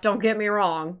fuck up, don't get me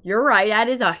wrong. You're right, that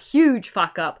is a huge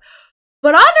fuck up.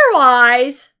 But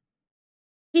otherwise...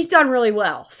 He's done really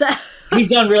well. So. He's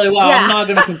done really well. Yeah. I'm not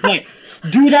going to complain.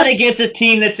 Do that against a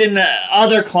team that's in the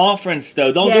other conference,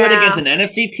 though. Don't do it against an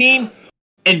NFC team,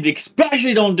 and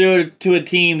especially don't do it to a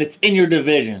team that's in your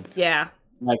division. Yeah.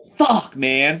 Fuck,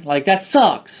 man. that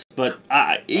sucks. But,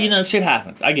 shit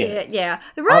happens. I get it. Yeah.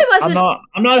 It really wasn't...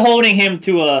 I'm not holding him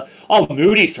to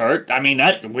Moody's hurt. I mean, we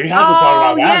have to talk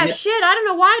about that. Yeah, shit. I don't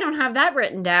know why I don't have that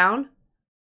written down.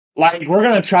 We're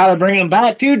going to try to bring him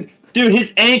back. Dude, Dude,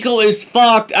 his ankle is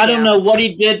fucked. I don't Yeah. know what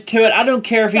he did to it. I don't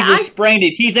care if he Yeah, just sprained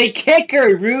it. He's a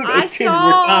kicker. Root I to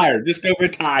saw- retire. Just go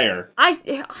retire. who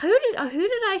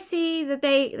did I see that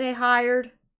they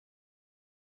hired?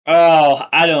 Oh,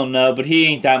 I don't know, but he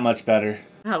ain't that much better.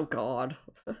 Oh God.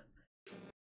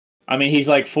 I mean, he's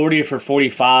like 40 for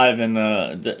 45 in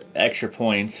the extra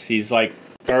points. He's like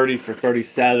 30 for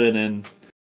 37 in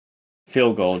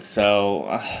field goals. So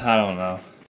I don't know.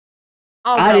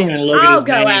 I didn't even look at I'll his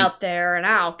go name. out there and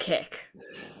I'll kick.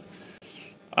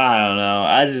 I don't know.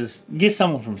 I just get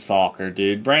someone from soccer,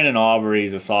 dude. Brandon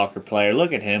Aubrey's a soccer player.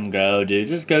 Look at him go, dude.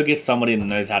 Just go get somebody that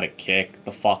knows how to kick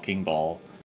the fucking ball.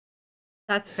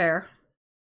 That's fair.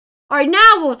 All right,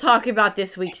 now we'll talk about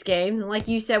this week's games. And like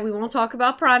you said, we won't talk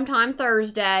about primetime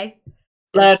Thursday.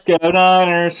 Let's go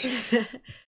Niners.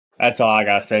 That's all I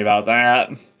gotta say about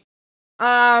that.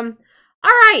 All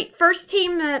right,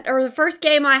 the first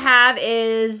game I have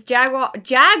is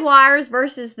Jaguars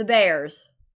versus the Bears.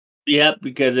 Yep,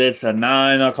 because it's a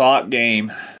 9 o'clock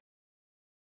game.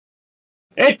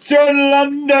 It's in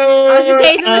London. I was just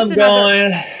saying, I'm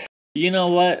going. You know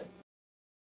what?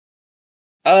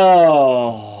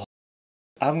 Oh,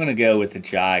 I'm gonna go with the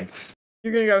Jags.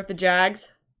 You're gonna go with the Jags.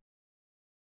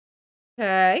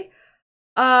 Okay.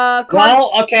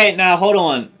 Well, okay. Now hold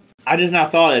on. I just now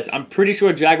thought of this. I'm pretty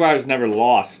sure Jaguars never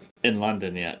lost in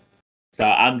London yet. So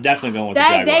I'm definitely going with the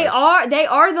Jaguars. They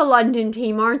are the London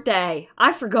team, aren't they?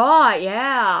 I forgot.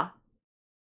 Yeah.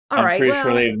 I'm pretty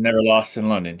sure they've never lost in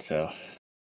London. So.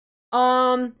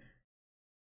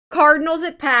 Cardinals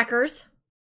at Packers.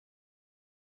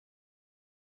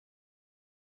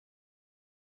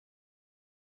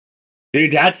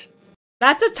 Dude, that's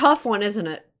a tough one, isn't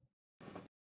it?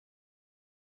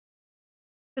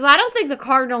 Because I don't think the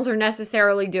Cardinals are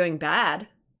necessarily doing bad.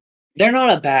 They're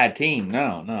not a bad team.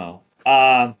 No.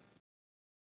 I'm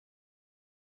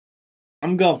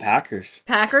going Packers.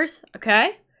 Packers,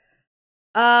 okay.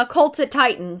 Colts at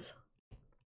Titans.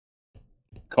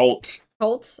 Colts,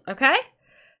 okay.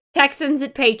 Texans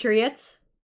at Patriots.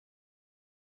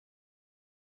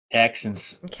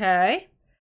 Texans. Okay.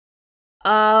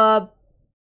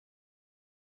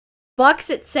 Bucks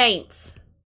at Saints.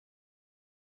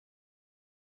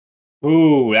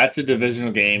 Ooh, that's a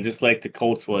divisional game, just like the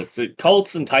Colts was. The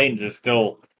Colts and Titans is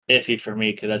still iffy for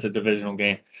me because that's a divisional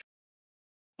game.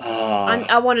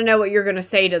 I want to know what you're going to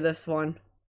say to this one.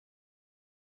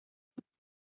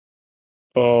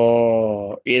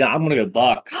 Oh, I'm going to go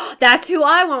Bucks. That's who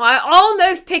I want. I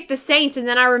almost picked the Saints, and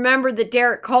then I remembered that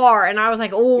Derek Carr, and I was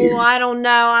like, oh, I don't know.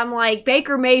 I'm like,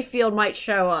 Baker Mayfield might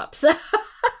show up. So.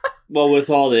 Well, with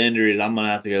all the injuries, I'm going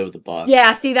to have to go with the Bucks.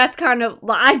 Yeah, see, that's kind of...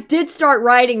 I did start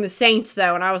writing the Saints,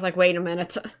 though, and I was like, wait a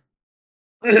minute.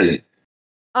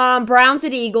 Browns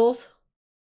at Eagles.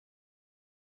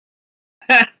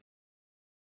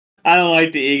 I don't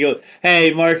like the Eagles.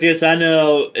 Hey, Marcus, I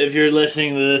know if you're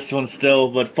listening to this one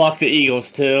still, but fuck the Eagles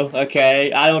too,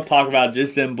 okay? I don't talk about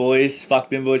just them boys. Fuck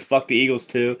them boys. Fuck the Eagles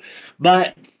too.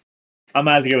 But I'm going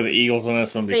to have to go with the Eagles on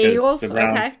this one because the Eagles? The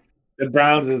Browns, okay. The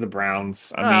Browns are the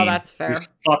Browns. I mean, that's fair. Just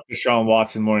fuck Deshaun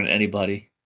Watson more than anybody.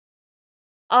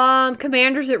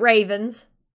 Commanders at Ravens.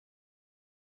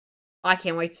 I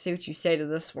can't wait to see what you say to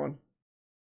this one.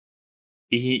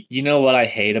 You know what I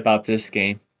hate about this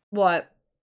game? What?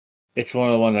 It's one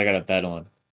of the ones I got to bet on.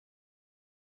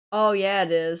 Oh, yeah,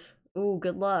 it is. Ooh,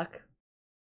 good luck.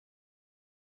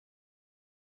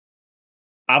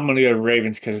 I'm going to go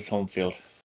Ravens because it's home field.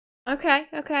 Okay,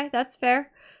 that's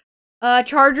fair.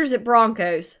 Chargers at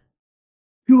Broncos.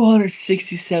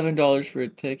 $267 for a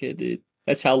ticket, dude.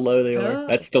 That's how low they are.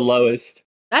 That's the lowest.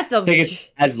 That's a tickets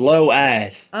as low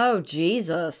as. Oh,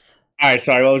 Jesus. All right,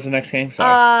 sorry. What was the next game?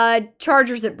 Sorry.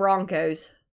 Chargers at Broncos.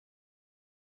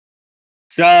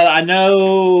 So I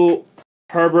know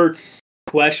Herbert's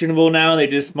questionable now. They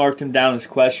just marked him down as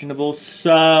questionable.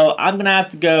 So I'm gonna have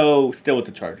to go still with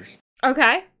the Chargers.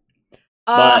 Okay.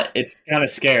 But it's kind of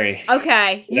scary.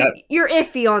 Okay, you're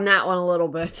iffy on that one a little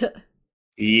bit.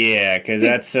 Yeah, because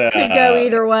that's could go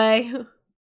either way.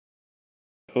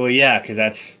 Well, yeah, because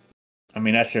that's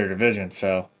their division.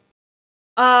 So.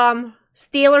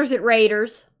 Steelers at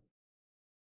Raiders.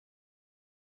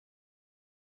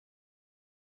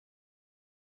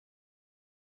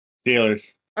 Steelers.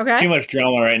 Okay. Too much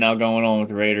drama right now going on with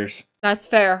the Raiders. That's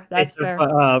fair. That's fair.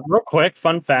 Real quick,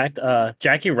 fun fact: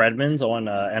 Jackie Redmond's on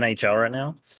NHL right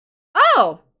now.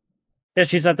 Oh. Yeah,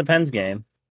 she's at the Pens game.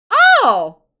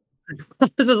 Oh.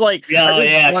 This is like,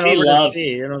 yeah, she loves.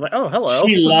 And I was like, oh, hello.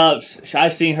 She loves.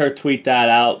 I've seen her tweet that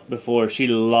out before. She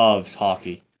loves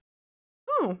hockey.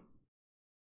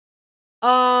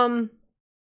 Oh.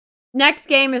 Next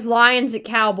game is Lions at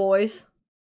Cowboys.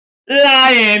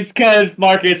 Lions, cause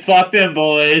Marcus fucked them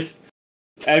boys.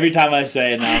 Every time I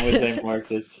say it now, I'm gonna say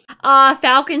Marcus.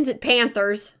 Falcons at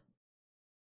Panthers.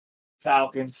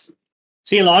 Falcons.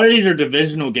 See, a lot of these are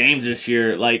divisional games this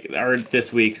year, or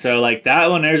this week. So, like that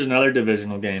one, there's another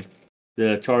divisional game.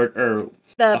 The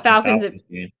Falcons at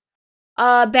game.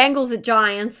 Bengals at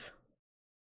Giants.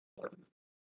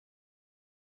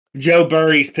 Joe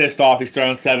Burry's pissed off. He's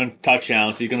thrown 7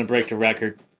 touchdowns. He's gonna break the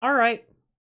record. All right.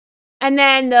 And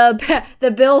then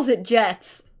the Bills at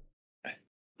Jets.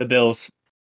 The Bills.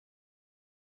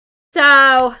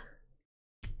 So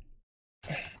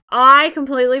I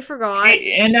completely forgot.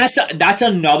 And that's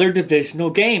another divisional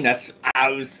game. There's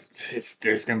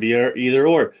gonna be either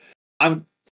or. I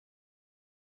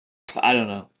don't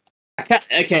know.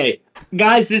 Okay,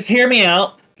 guys, just hear me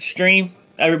out. Stream,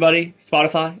 everybody,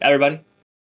 Spotify, everybody.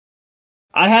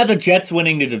 I have the Jets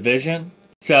winning the division,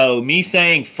 so me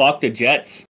saying fuck the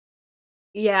Jets.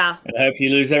 Yeah. I hope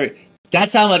you lose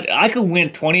That's how much I could win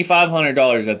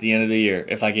 $2,500 at the end of the year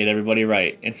if I get everybody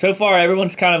right. And so far,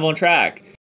 everyone's kind of on track,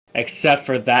 except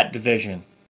for that division.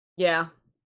 Yeah.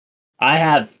 I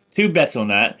have 2 bets on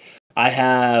that. I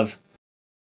have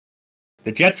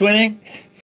the Jets winning.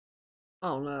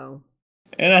 Oh no.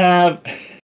 And I have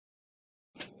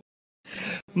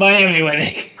Miami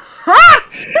winning.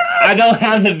 I don't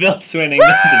have the Bills winning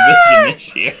the division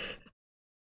this year.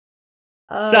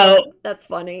 So that's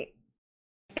funny.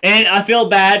 And I feel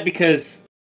bad because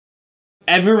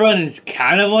everyone is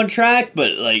kind of on track,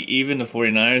 but like even the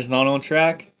 49ers not on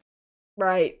track.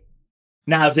 Right.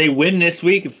 Now, if they win this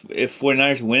week, if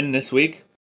 49ers win this week,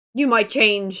 you might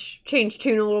change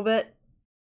tune a little bit.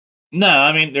 No,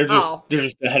 I mean they're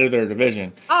just ahead of their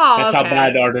division. Oh, that's how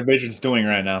bad our division's doing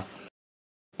right now.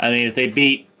 I mean, if they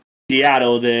beat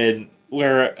Seattle, then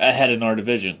we're ahead in our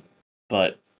division.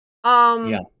 But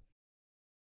yeah.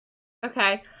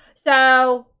 Okay,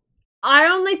 so I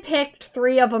only picked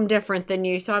 3 of them different than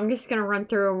you, so I'm just gonna run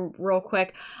through them real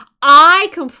quick. I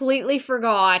completely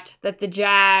forgot that the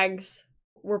Jags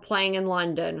were playing in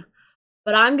London.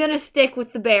 But I'm going to stick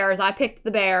with the Bears. I picked the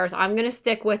Bears. I'm going to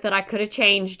stick with it. I could have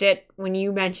changed it when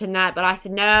you mentioned that, but I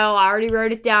said, no, I already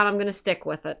wrote it down. I'm going to stick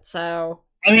with it. So,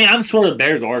 I mean, I'm sure the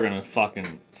Bears are going to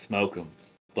fucking smoke them,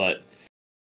 but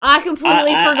I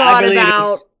completely forgot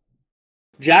about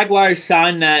Jaguars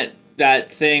signed that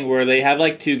thing where they have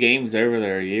like 2 games over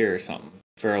there a year or something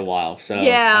for a while. So,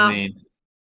 yeah. I mean,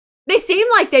 they seem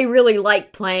like they really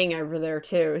like playing over there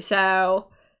too. So,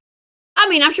 I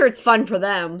mean, I'm sure it's fun for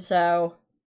them, so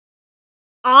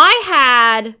I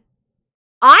had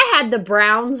the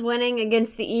Browns winning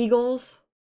against the Eagles.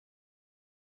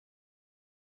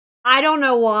 I don't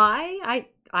know why.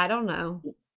 I don't know.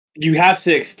 You have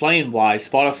to explain why.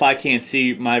 Spotify can't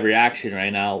see my reaction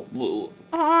right now.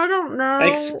 I don't know.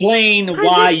 Explain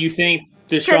why you think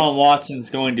Deshaun Watson's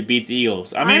going to beat the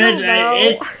Eagles. I mean,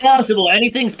 it's possible.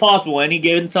 Anything's possible. Any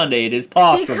given Sunday, it is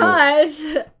possible. Because...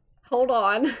 Hold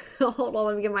on,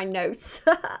 let me get my notes.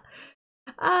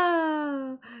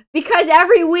 Because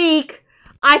every week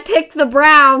I pick the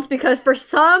Browns because for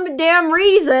some damn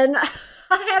reason I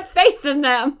have faith in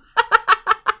them.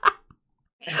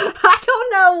 I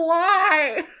don't know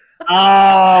why.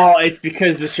 Oh, it's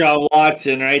because Deshaun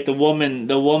Watson, right? The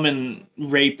woman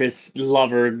rapist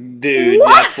lover dude.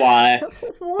 What? That's why.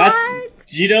 What?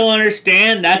 You don't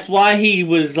understand? That's why he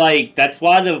was like. That's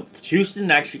why the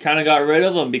Houston actually kind of got rid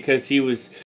of him because he was.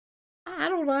 I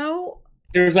don't know.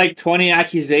 There's like 20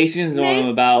 accusations on him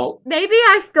about. Maybe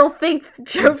I still think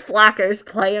Joe Flacco's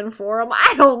playing for him.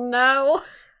 I don't know.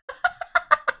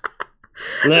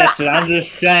 Listen, I'm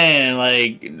just saying,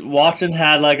 like Watson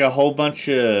had like a whole bunch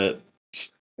of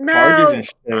charges and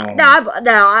shit on him.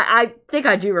 I think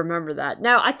I do remember that.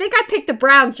 No, I think I picked the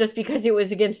Browns just because it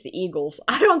was against the Eagles.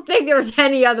 I don't think there was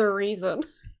any other reason.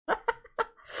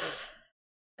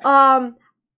 And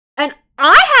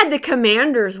I had the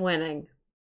Commanders winning.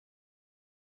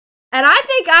 And I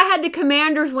think I had the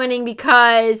Commanders winning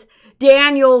because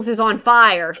Daniels is on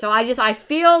fire. So I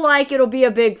feel like it'll be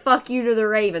a big fuck you to the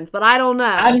Ravens, but I don't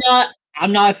know.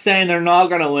 I'm not saying they're not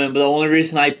going to win, but the only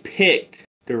reason I picked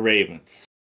the Ravens.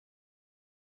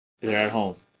 They're at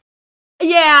home.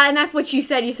 Yeah, and that's what you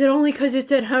said. You said only because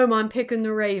it's at home I'm picking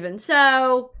the Ravens.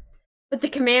 So, but the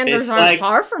Commanders aren't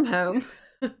far from home.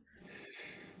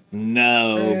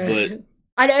 No, but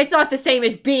I know it's not the same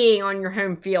as being on your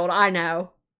home field. I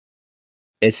know.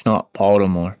 It's not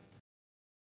Baltimore.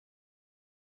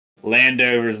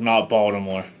 Landover's not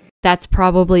Baltimore. That's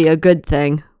probably a good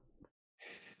thing.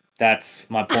 That's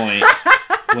my point.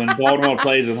 When Baltimore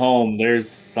plays at home, there's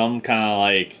some kind of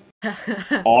like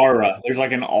aura. There's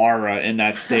like an aura in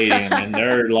that stadium, and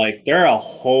they're a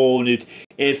whole new.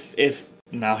 If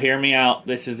now hear me out.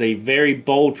 This is a very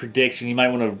bold prediction. You might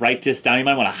want to write this down. You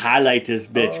might want to highlight this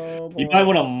bitch. Oh, You boy. might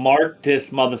want to mark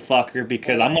this motherfucker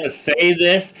because I'm gonna say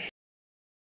this,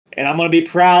 and I'm gonna be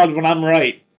proud when I'm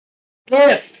right.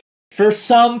 If for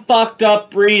some fucked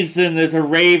up reason that the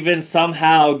Ravens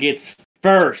somehow gets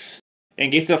first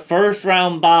and gets a first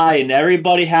round bye, and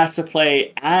everybody has to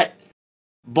play at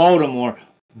Baltimore,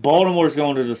 Baltimore's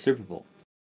going to the Super Bowl.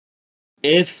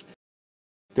 If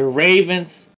the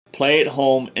Ravens play at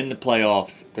home in the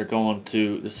playoffs, they're going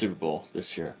to the Super Bowl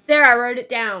this year. There, I wrote it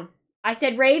down. I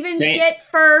said Ravens Same. get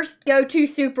first, go to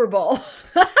Super Bowl.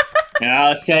 And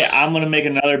I'll say I'm going to make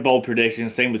another bold prediction.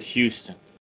 Same with Houston.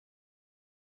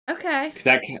 Okay. Because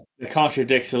that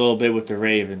contradicts a little bit with the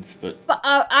Ravens, but But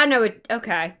I know it.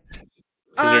 Okay.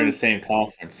 because they're in the same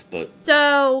conference. But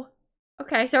So,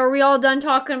 okay, so are we all done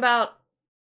talking about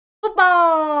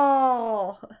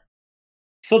football?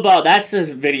 football, that's the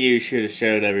video you should have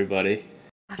showed everybody.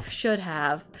 I should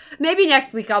have. Maybe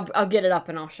next week I'll get it up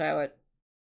and I'll show it.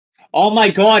 Oh my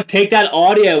god, take that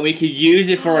audio. We could use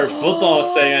it for our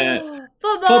football segment.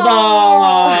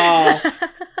 Football!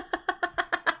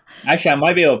 Actually, I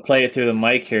might be able to play it through the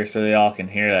mic here so they all can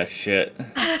hear that shit.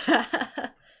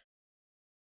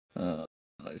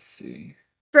 Let's see.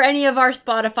 For any of our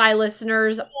Spotify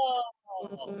listeners,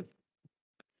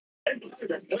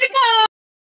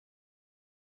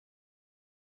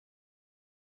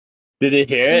 Did they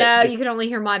hear it? no, you can only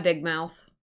hear my big mouth.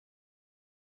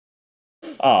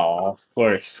 Oh, of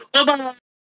course.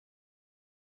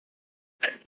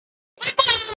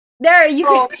 There,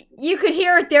 you could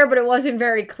hear it there, but it wasn't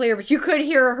very clear. But you could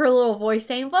hear her little voice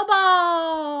saying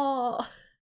 "football."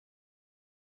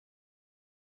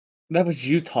 That was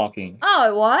you talking. Oh,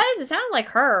 it was. It sounded like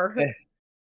her.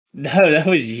 No, that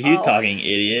was you Oh. talking,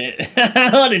 idiot.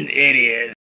 What an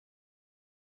idiot.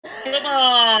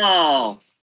 Football!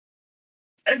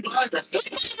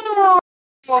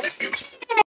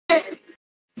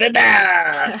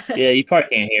 Yeah, you probably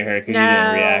can't hear her because you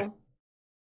didn't react. No.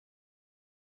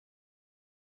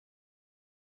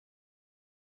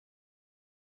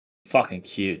 Fucking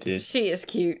cute, dude. She is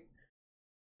cute.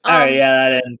 Alright,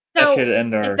 yeah, that so should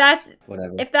end our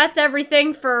whatever. If that's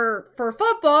everything for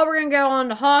football, we're gonna go on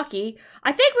to hockey.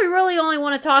 I think we really only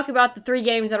want to talk about the 3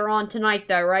 games that are on tonight,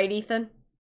 though, right, Ethan?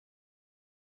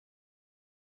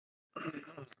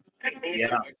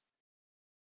 Yeah.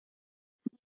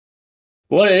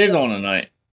 What is on tonight?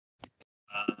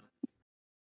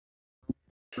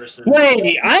 Versus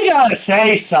Wait, I gotta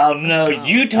say something. No,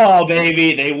 Utah,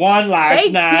 baby, they won last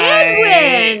They night.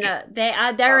 did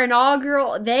win. Their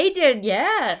inaugural. They did.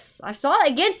 Yes, I saw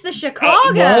it against the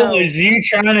Chicago. What was you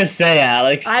trying to say,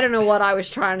 Alex? I don't know what I was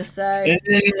trying to say.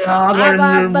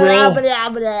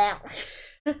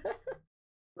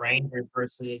 Rangers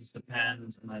versus the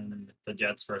Pens, and then the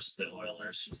Jets versus the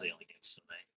Oilers. Those are the only games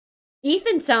tonight.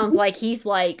 Ethan sounds like he's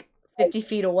like 50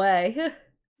 feet away.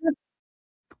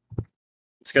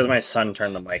 It's because my son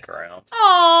turned the mic around.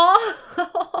 Aww.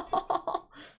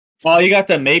 Oh, you got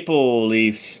the Maple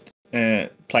Leafs playing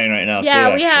right now. Yeah,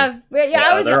 too, we actually. have. Yeah,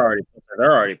 I was. they're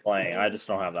already playing. I just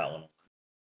don't have that one.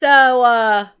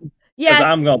 So, Because yeah.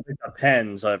 I'm gonna pick up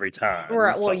Pens every time.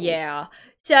 Right, well, so- yeah.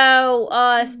 So,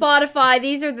 Spotify,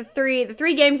 these are the three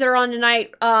games that are on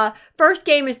tonight. First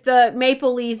game is the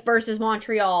Maple Leafs versus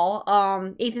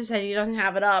Montreal. Ethan said he doesn't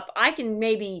have it up. I can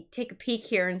maybe take a peek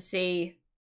here and see.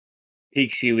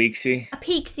 Peeksy Weeksy. A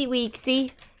peeksy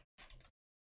weeksy.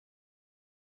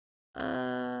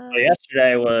 So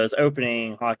yesterday was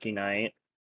opening hockey night.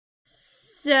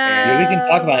 So Yeah, we can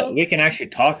talk about. We can actually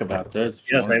talk about those. if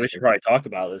you Yes, want we to. should probably talk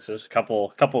about this. There's a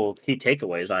couple key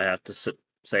takeaways I have to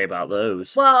say about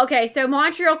those. Well, okay, so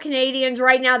Montreal Canadiens,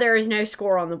 right now there is no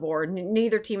score on the board.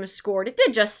 Neither team has scored. It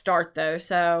did just start, though,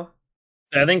 so...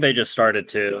 I think they just started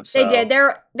too. They So did.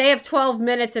 They have 12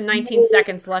 minutes and 19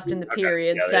 seconds left in the Okay,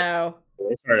 period, got it. so...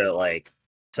 They started at like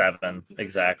 7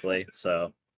 exactly.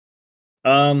 So,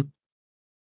 well,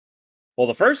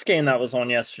 the first game that was on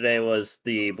yesterday was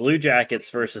the Blue Jackets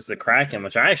versus the Kraken,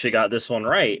 which I actually got this one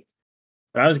right.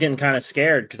 And I was getting kind of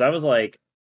scared because I was like,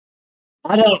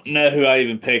 I don't know who I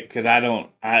even picked because I don't.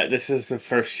 This is the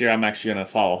first year I'm actually going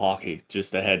to follow hockey.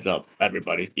 Just a heads up,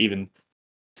 everybody, even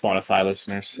Spotify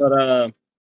listeners. but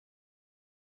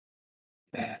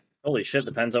holy shit,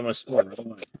 the Pens almost scored.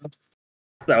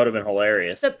 That would have been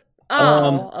hilarious.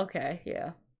 Okay,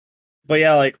 yeah. But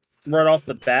yeah, like right off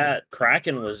the bat,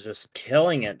 Kraken was just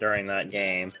killing it during that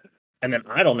game. And then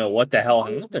I don't know what the hell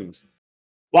happened.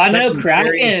 Well, I know Second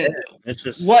period, Kraken. It's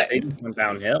just What- they just went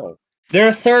downhill.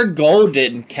 Their third goal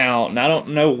didn't count, and I don't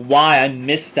know why. I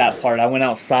missed that part. I went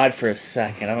outside for a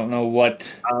second. I don't know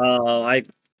what. I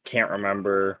can't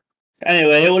remember.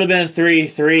 Anyway, it would have been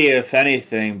 3-3 if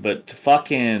anything, but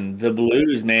fucking the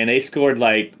Blues, man, they scored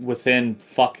like within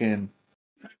fucking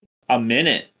a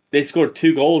minute. They scored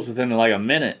 2 goals within like a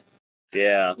minute.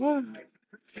 Yeah.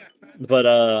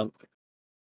 But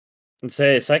let's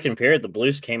say second period, the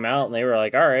Blues came out and they were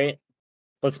like, all right,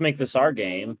 let's make this our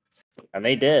game. And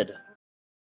they did.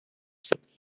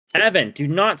 Evan, do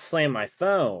not slam my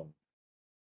phone.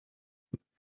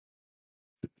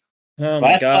 Oh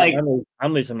my god, like,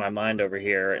 I'm losing my mind over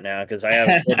here right now because I have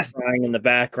a kid crying in the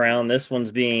background. This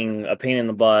one's being a pain in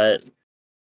the butt.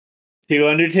 2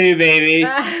 under 2, baby.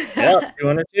 Yep, 2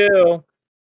 under 2.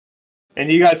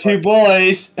 And you got 2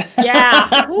 boys.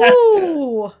 Yeah.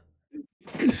 Woo.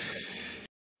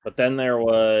 But then there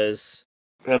was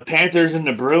the Panthers and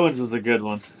the Bruins was a good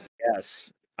one.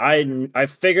 Yes. I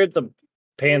figured the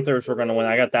Panthers were going to win.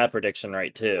 I got that prediction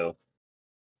right too.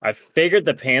 I figured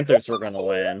the Panthers were going to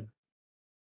win.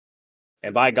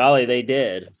 And by golly, they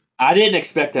did. I didn't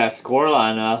expect that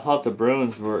scoreline. I thought the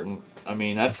Bruins were. I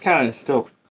mean, that's kind of still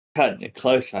cutting it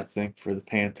close, I think, for the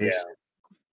Panthers.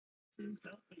 Yeah.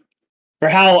 For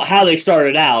how they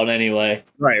started out, anyway.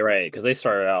 Right. Because they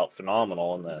started out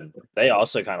phenomenal, and then they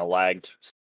also kind of lagged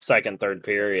second, third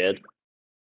period.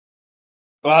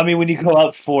 Well, I mean, when you go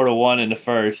up 4-1 in the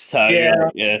first,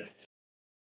 yeah,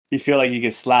 you feel like you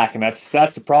get slack, and that's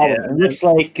the problem. Yeah. It looks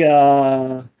like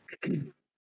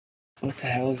what the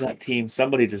hell is that team?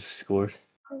 Somebody just scored.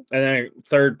 And then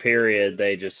third period,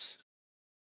 I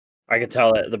could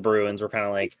tell that the Bruins were kind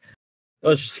of like,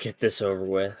 let's just get this over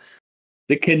with.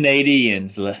 The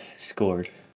Canadians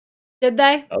scored. Did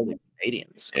they? Oh, the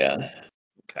Canadians scored. Yeah.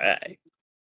 Okay.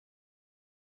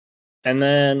 And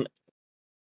then,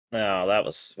 no, that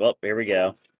was, well, here we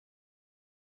go.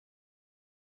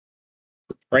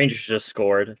 Rangers just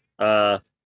scored.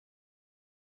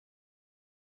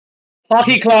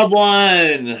 Hockey Club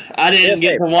won. I didn't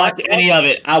get to watch any of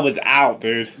it. I was out,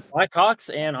 dude.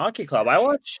 Blackhawks and Hockey Club. I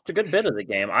watched a good bit of the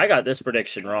game. I got this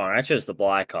prediction wrong. I chose the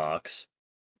Blackhawks.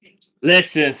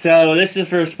 Listen, so this is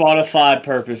for Spotify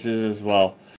purposes as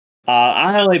well.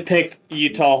 I only picked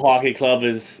Utah Hockey Club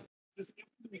as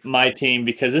my team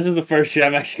because this is the first year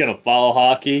I'm actually going to follow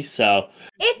hockey. So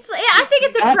I think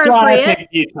it's appropriate. That's why I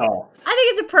picked Utah. I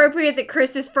think it's appropriate that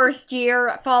Chris's first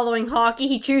year following hockey,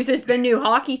 he chooses the new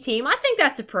hockey team. I think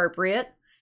that's appropriate.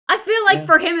 I feel like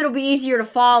for him it'll be easier to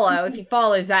follow if he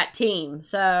follows that team.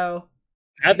 So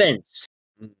Evans.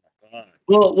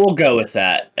 We'll go with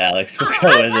that, Alex. We'll go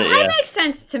with it. Yeah, that makes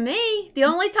sense to me. The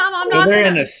only time I'm not they're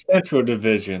in the Central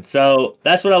Division, so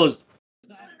that's what I was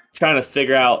trying to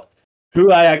figure out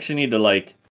who I actually need to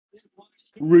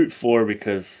root for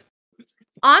because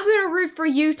I'm gonna root for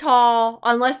Utah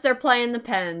unless they're playing the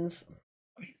Pens.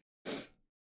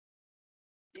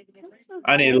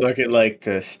 I need to look at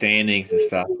the standings and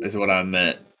stuff. Is what I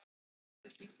meant.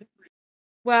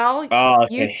 Well,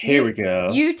 okay, here we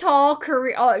go. Utah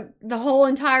career the whole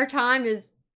entire time is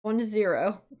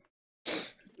 1-0.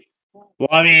 Well,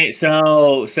 I mean,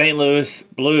 so St. Louis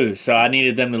Blues. So I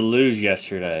needed them to lose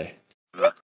yesterday.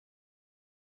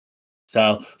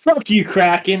 So fuck you,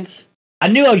 Krakens. I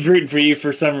knew I was rooting for you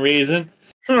for some reason.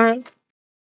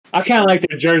 I kind of like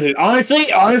their jerseys. Honestly,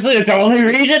 that's the only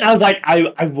reason. I was like,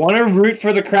 I want to root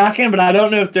for the Kraken, but I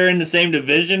don't know if they're in the same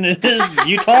division as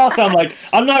Utah. So I'm like,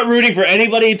 I'm not rooting for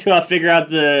anybody until I figure out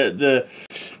the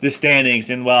standings.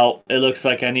 And well, it looks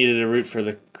like I needed to root for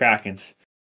the Krakens.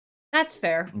 That's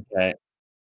fair. Okay.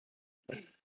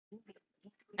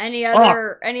 Any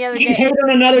other you can hit on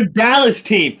another Dallas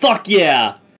team. Fuck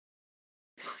yeah.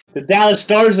 The Dallas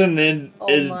Stars is in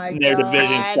their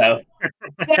division, so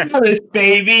Dallas,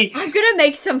 baby. I'm gonna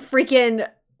make some freaking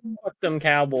fuck them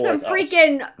Cowboys. Some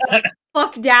freaking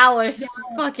fuck Dallas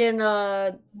fucking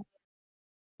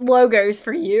logos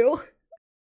for you.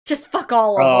 Just fuck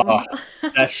all of them.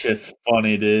 That shit's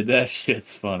funny, dude. That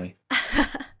shit's funny.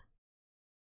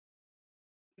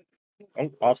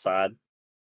 Offside.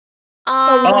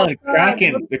 The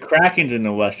Kraken. The Kraken's in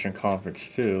the Western Conference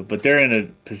too, but they're in the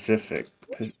Pacific.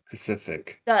 The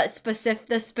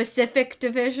specific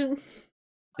division.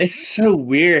 It's so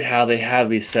weird how they have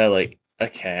these set.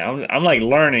 Okay, I'm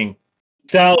learning.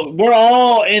 So we're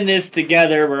all in this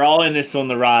together. We're all in this on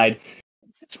the ride.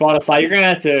 Spotify, you're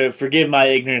gonna have to forgive my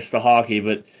ignorance to hockey,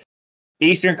 but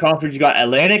Eastern Conference, you got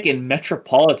Atlantic and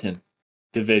Metropolitan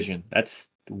Division. That's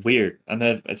weird. I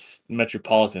know it's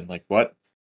Metropolitan. Like what?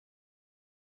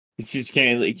 You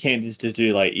can't just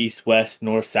do East, West,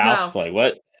 North, South. No.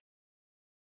 What?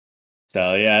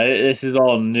 So yeah, this is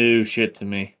all new shit to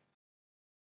me.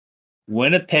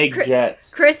 Winnipeg Jets.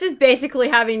 Chris is basically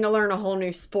having to learn a whole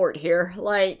new sport here.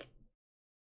 Like,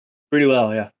 Pretty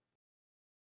well, yeah.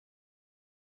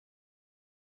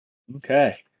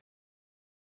 Okay.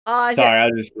 Sorry, I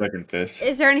was just looking at this.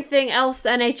 Is there anything else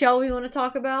NHL we want to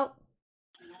talk about?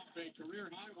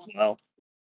 Well,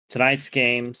 tonight's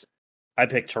games, I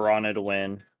picked Toronto to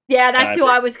win. Yeah, that's who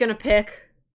I was going to pick.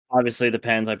 Obviously, the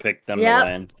Pens, I picked them to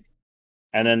win.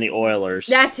 And then the Oilers.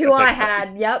 That's who I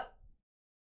had, yep.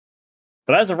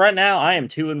 But as of right now, I am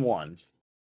 2-1.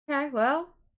 Okay, well.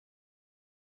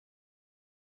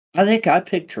 I think I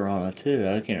picked Toronto, too.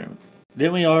 I can't remember.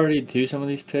 Didn't we already do some of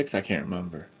these picks? I can't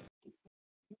remember.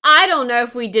 I don't know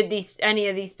if we did any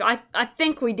of these. I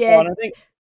think we did. Well,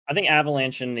 I think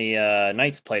Avalanche and the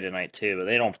Knights play tonight, too, but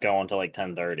they don't go until like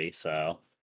 10:30, so...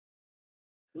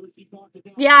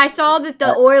 Yeah, I saw that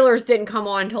the Oilers didn't come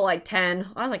on until like 10.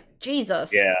 I was like,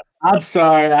 Jesus. Yeah. I'm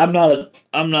sorry. I'm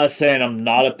not saying I'm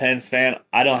not a Pens fan.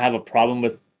 I don't have a problem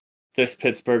with this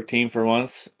Pittsburgh team for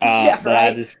once. But right.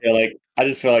 I just feel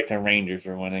like the Rangers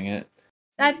are winning it.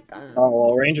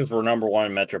 Well, Rangers were #1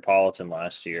 in Metropolitan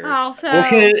last year. Oh, so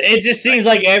it just seems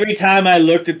like every time I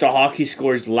looked at the hockey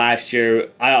scores last year,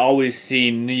 I always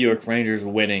see New York Rangers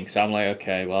winning. So I'm like,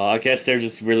 okay, well, I guess they're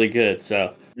just really good.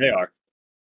 So they are.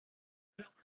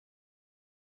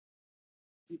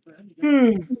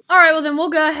 All right, well then we'll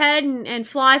go ahead and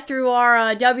fly through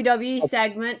our WWE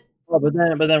segment. Oh, but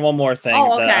then one more thing.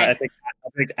 Oh, okay. I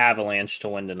picked Avalanche to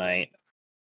win tonight.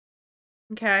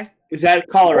 Okay. Is that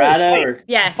Colorado? Or?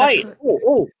 Yes. Fight.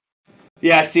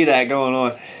 Yeah, I see that going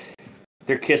on.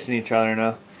 They're kissing each other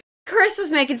now. Chris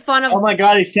was making fun of. Oh my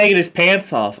God, he's taking his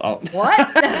pants off. Oh. What?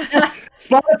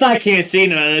 Spotify can't see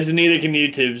none of this, and neither can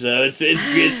YouTube, so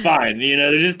it's fine. You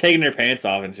know, they're just taking their pants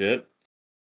off and shit.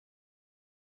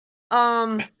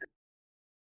 Someone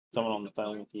on the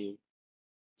phone with you.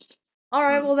 All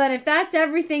right, well then, if that's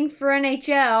everything for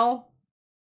NHL,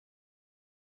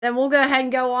 then we'll go ahead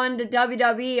and go on to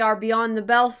WWE, our Beyond the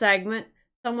Bell segment.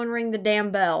 Someone ring the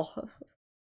damn bell.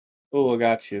 Oh, I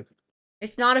got you.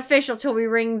 It's not official till we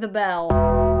ring the bell.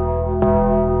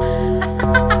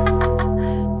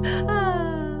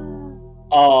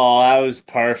 Oh, that was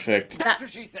perfect. That's what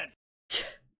she said.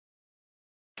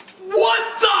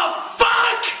 What the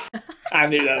fuck? I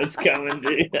knew that was coming,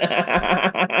 dude.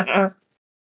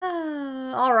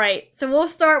 All right, so we'll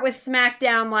start with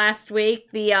SmackDown last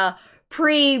week, the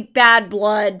pre-Bad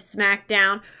Blood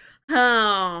SmackDown.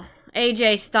 Oh,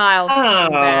 AJ Styles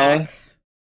came back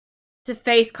to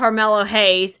face Carmelo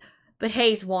Hayes, but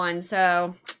Hayes won,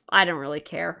 so I don't really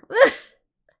care.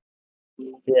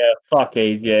 Yeah, fuck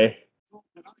AJ.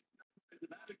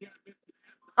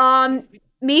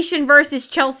 Mishin versus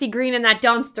Chelsea Green in that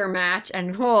dumpster match,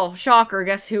 and oh, shocker,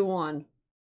 guess who won?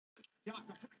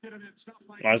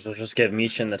 Might as well just give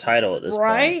Mishin the title at this point.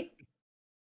 Right?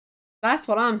 That's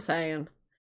what I'm saying.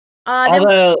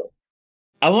 Although,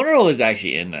 I wonder what was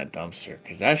actually in that dumpster,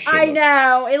 because that shit I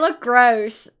know, it looked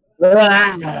gross. Oh,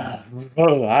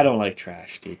 I don't like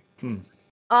trash, dude.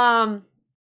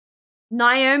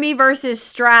 Naomi versus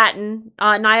Stratton.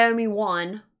 Naomi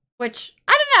won, which,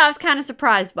 I don't know, I was kind of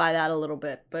surprised by that a little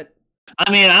bit, but...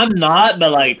 I mean, I'm not,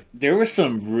 but, like, there were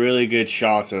some really good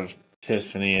shots of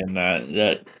Tiffany in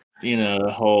that, you know,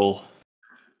 the whole...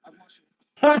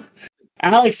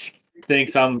 Alex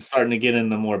thinks I'm starting to get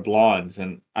into more blondes,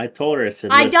 and I told her, I said,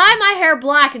 I dye my hair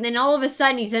black, and then all of a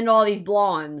sudden he's into all these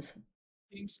blondes.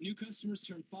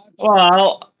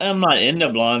 Well, I'm not into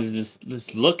blondes,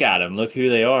 just look at them, look who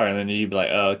they are, and then you'd be like,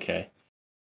 oh, okay.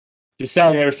 Just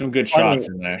saying there were some good shots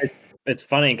in there. It's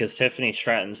funny because Tiffany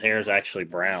Stratton's hair is actually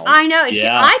brown. I know.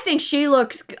 Yeah. I think she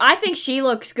looks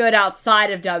good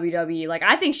outside of WWE. Like,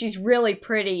 I think she's really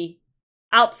pretty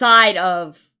outside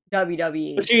of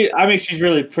WWE. But she's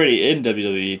really pretty in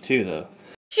WWE too, though.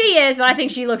 She is, but I think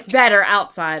she looks better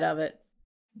outside of it.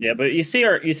 Yeah, but you see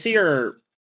her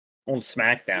on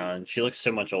SmackDown, and she looks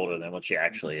so much older than what she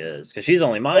actually is because she's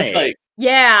only my age. Like,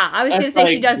 yeah, I was gonna say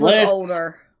she does look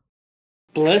older.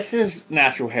 Bliss's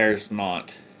natural hair is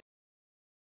not.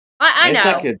 I know.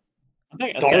 It's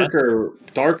like a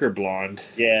darker blonde.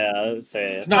 Yeah, I would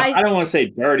say it's not. I don't want to say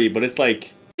dirty, but it's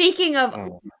like. Speaking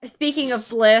of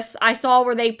Bliss, I saw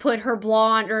where they put her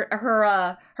blonde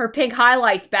or her pink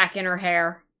highlights back in her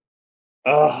hair.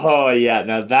 Oh yeah,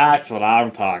 now that's what I'm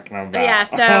talking about. Yeah,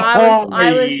 so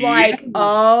I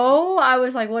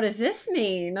was like, what does this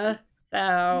mean?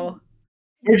 So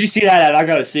where'd you see that at? I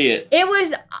gotta see it. It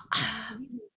was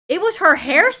her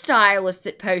hairstylist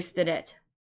that posted it.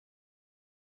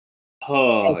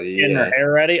 Oh yeah, getting her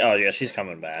hair ready. Oh yeah, she's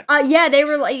coming back. Yeah, they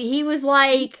were like, he was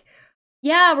like,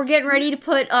 yeah, we're getting ready to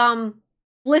put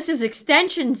Bliss's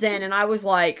extensions in, and I was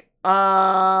like,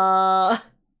 Oh,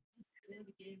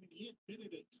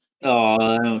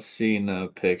 I don't see no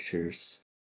pictures.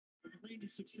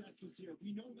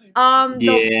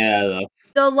 The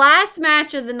last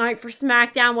match of the night for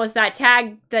SmackDown was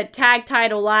the tag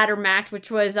title ladder match,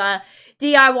 which was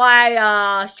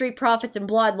DIY, Street Profits and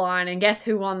Bloodline, and guess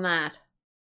who won that?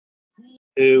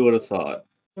 Who would have thought?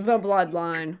 The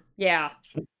Bloodline. Yeah.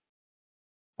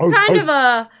 Kind of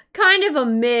a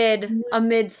mid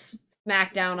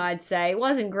SmackDown, I'd say. It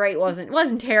wasn't great,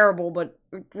 wasn't terrible, but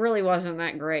it really wasn't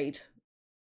that great.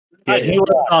 Yeah, who would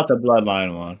have thought the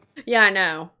Bloodline won? Yeah, I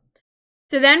know.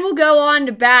 So then we'll go on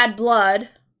to Bad Blood.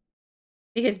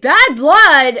 Because Bad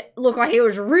Blood looked like it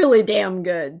was really damn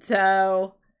good.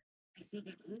 So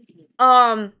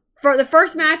for the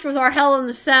first match was our Hell in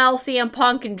the Cell, CM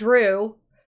Punk and Drew,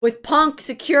 with Punk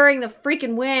securing the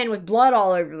freaking win with blood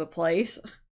all over the place.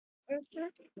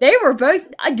 They were both.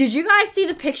 Did you guys see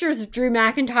the pictures of Drew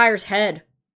McIntyre's head?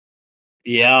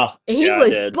 Yeah. He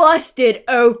was busted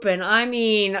open. I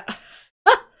mean.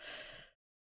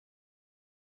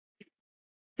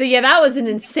 So yeah, that was an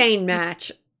insane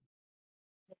match.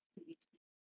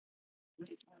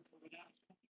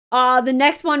 The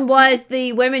next one was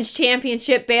the Women's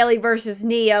Championship, Bayley versus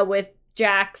Nia, with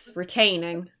Jax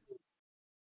retaining.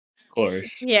 Of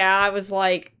course. Yeah, I was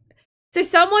like... So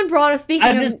someone brought us,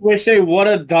 I just wish they would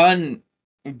have done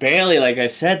Bayley, like I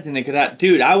said, and they could have...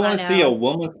 Dude, I want to see a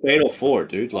woman fatal 4,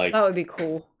 dude. Like, that would be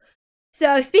cool.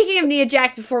 So, speaking of Nia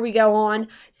Jax, before we go on,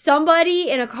 somebody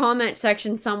in a comment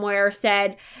section somewhere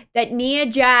said that Nia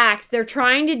Jax, they're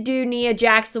trying to do Nia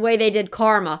Jax the way they did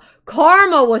Karma.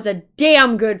 Karma was a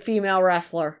damn good female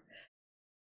wrestler.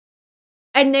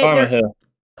 And Karma who?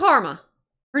 Karma.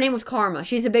 Her name was Karma.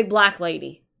 She's a big black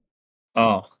lady.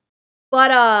 Oh.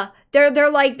 But,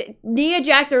 they're like, Nia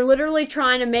Jax, they're literally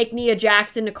trying to make Nia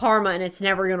Jax into Karma, and it's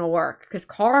never gonna work. Because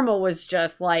Karma was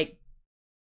just, like,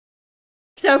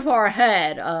 so far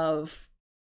ahead of...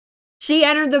 She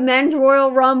entered the men's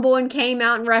Royal Rumble and came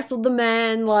out and wrestled the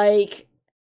men, like...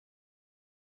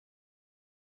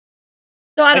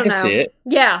 So I don't know. See it.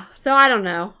 Yeah, so I don't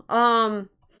know.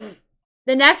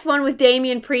 The next one was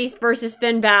Damian Priest versus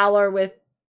Finn Balor, with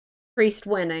Priest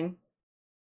winning.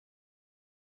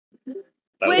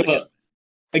 Which...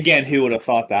 Again, who would have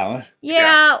thought that one?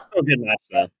 Yeah. Still a good match,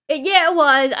 though. Yeah, it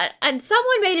was. And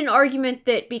someone made an argument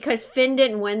that because Finn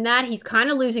didn't win that, he's kind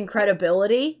of losing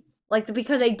credibility. Like,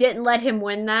 because they didn't let him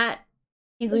win that,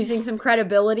 he's losing some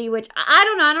credibility, which, I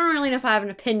don't know. I don't really know if I have an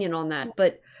opinion on that,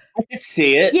 but... I could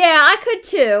see it. Yeah, I could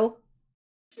too.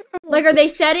 Like, are they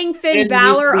setting Finn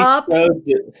Balor up?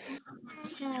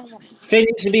 Finn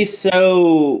needs to be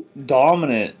so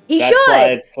dominant. He That's should. Why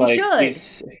it's like He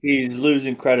should. He's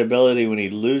losing credibility when he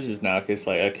loses now. Cause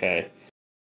like, okay,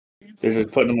 they're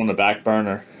just putting him on the back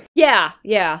burner. Yeah,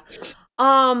 yeah.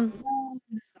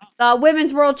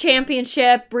 Women's World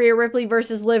Championship, Rhea Ripley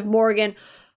versus Liv Morgan,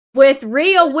 with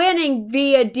Rhea winning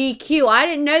via DQ. I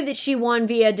didn't know that she won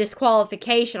via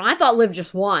disqualification. I thought Liv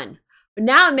just won, but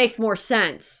now it makes more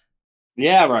sense.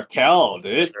 Yeah, Raquel,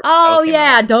 dude. Oh,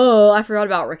 yeah, duh. I forgot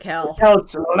about Raquel. Raquel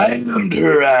slammed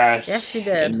her ass. Yes, she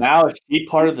did. And now is she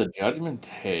part of the Judgment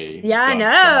Day? Yeah, I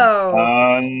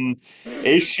know.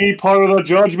 Is she part of the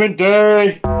Judgment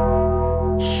Day?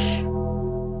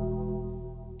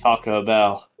 Taco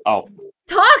Bell. Oh.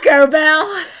 Taco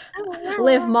Bell!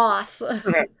 Liv Moss.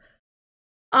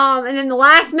 And then the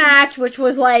last match, which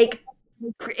was like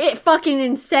fucking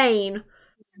insane,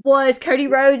 was Cody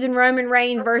Rhodes and Roman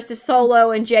Reigns versus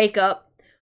Solo and Jacob.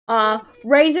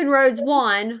 Reigns and Rhodes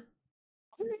won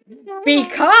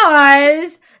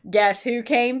because guess who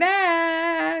came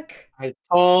back? I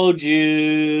told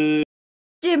you.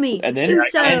 Jimmy. And then,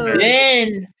 Uso.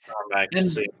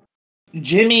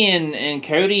 Jimmy and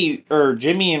Cody, or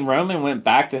Jimmy and Roman went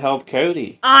back to help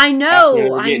Cody. I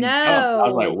know. I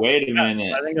was like, wait a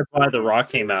minute. I think that's why The Rock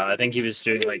came out. I think he was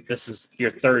doing like, this is your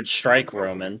third strike,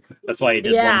 Roman. That's why he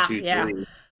did 1, 2, 3.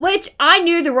 Which I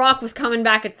knew The Rock was coming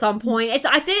back at some point.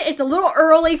 I think it's a little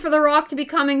early for The Rock to be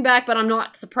coming back, but I'm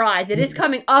not surprised. It is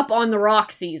coming up on The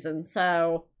Rock season,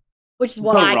 so which is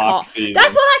what I call. That's what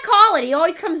I call it. He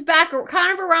always comes back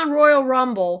kind of around Royal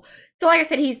Rumble. So like I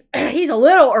said, he's a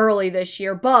little early this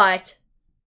year, but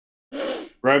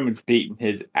Roman's beating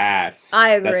his ass.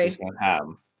 I agree. That's what's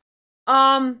gonna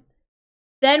happen.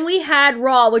 Then we had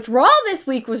Raw, which Raw this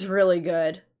week was really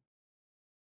good.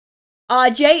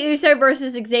 Jey Uso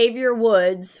versus Xavier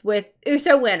Woods, with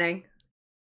Uso winning.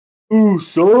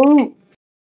 Uso?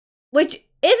 Which,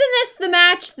 isn't this the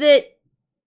match that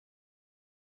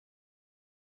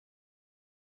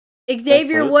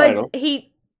Xavier Woods,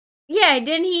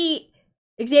 didn't he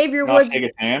Xavier Not Woods. shake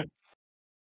his hand.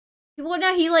 Well,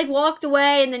 no, he like walked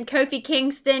away, and then Kofi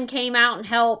Kingston came out and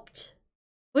helped.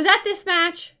 Was that this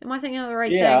match? Am I thinking of the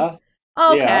right Yeah. thing?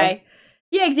 Okay.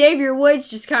 Yeah, Xavier Woods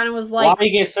just kind of was like. Why do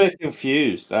you get so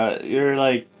confused? You're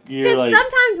like. Because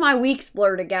sometimes my weeks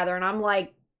blur together, and I'm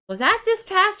like, was that this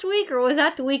past week or was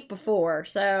that the week before?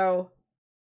 So,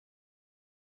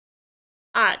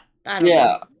 I don't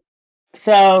know.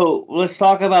 So let's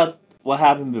talk about what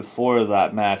happened before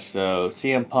that match, though.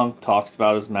 CM Punk talks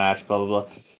about his match, blah blah blah,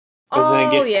 but then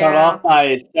gets cut off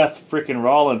by Seth freaking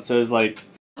Rollins. So it's like,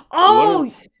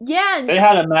 yeah. They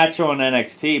had a match on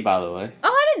NXT, by the way. Oh,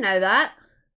 I didn't know that.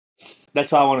 That's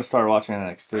why I want to start watching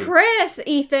NXT.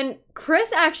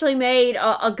 Chris actually made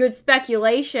a good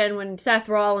speculation when Seth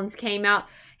Rollins came out.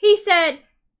 He said,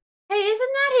 hey, isn't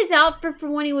that his outfit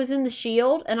from when he was in the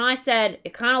Shield? And I said,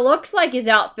 it kind of looks like his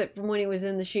outfit from when he was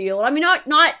in the Shield. I mean,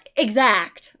 not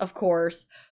exact, of course,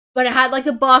 but it had like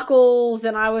the buckles,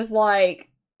 and I was like,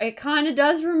 it kind of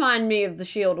does remind me of the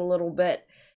Shield a little bit.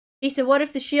 He said, what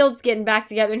if the Shield's getting back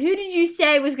together? And who did you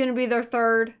say was going to be their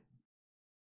third?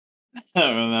 I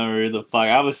don't remember who the fuck.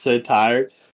 I was so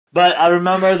tired. But I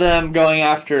remember them going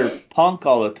after Punk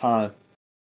all the time.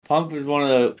 Punk was one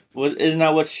of the... Isn't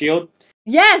that what Shield...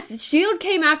 Yes, Shield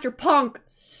came after Punk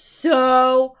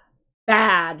so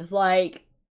bad. Like,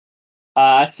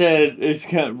 I said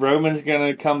Roman's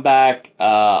gonna come back.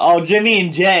 Jimmy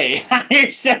and Jay.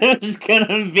 I said it was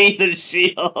gonna be the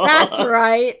Shield. That's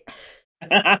right.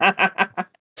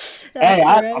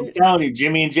 I'm telling you,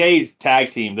 Jimmy and Jay's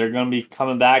tag team. They're gonna be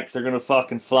coming back. They're gonna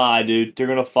fucking fly, dude. They're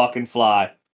gonna fucking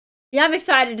fly. Yeah, I'm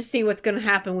excited to see what's gonna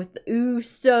happen with the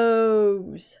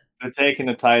Usos. They're taking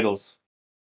the titles.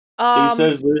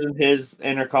 Usos losing his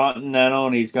Intercontinental,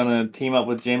 and he's gonna team up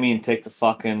with Jimmy and take the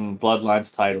fucking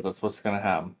Bloodlines title. That's what's gonna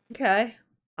happen. Okay.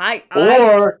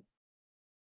 Or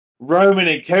Roman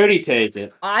and Cody take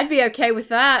it. I'd be okay with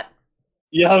that.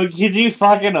 Yo, could you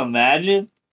fucking imagine?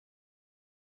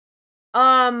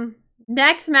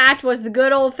 Next match was the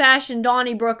good old-fashioned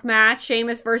Donnybrook match,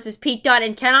 Sheamus versus Pete Dunne,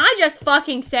 and can I just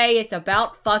fucking say it's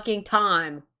about fucking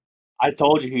time? I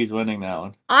told you he's winning that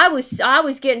one. I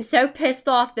was getting so pissed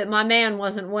off that my man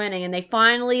wasn't winning, and they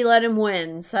finally let him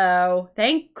win, so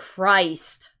thank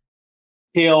Christ.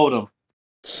 Killed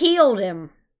him.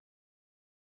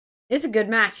 It's a good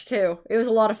match, too. It was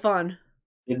a lot of fun.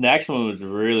 The next one was a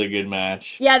really good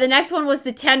match. Yeah, the next one was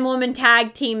the 10-woman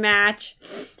tag team match.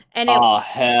 And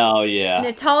hell yeah.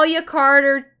 Natalya,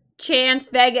 Carter, Chance,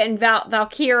 Vega, and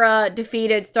Valkyra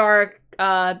defeated Stark,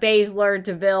 Baszler,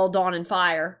 Deville, Dawn, and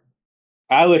Fire.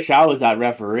 I wish I was that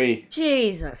referee.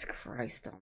 Jesus Christ.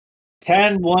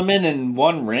 10 women in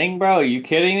one ring, bro? Are you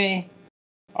kidding me?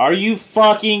 Are you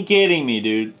fucking kidding me,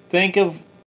 dude? Think of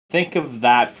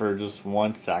that for just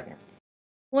 1 second.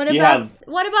 What about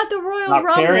the Royal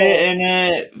Rumble? In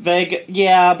it, Vega,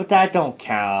 yeah, but that don't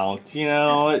count. You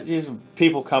know, it's just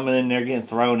people coming in there getting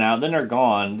thrown out, then they're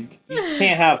gone. You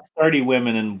can't have 30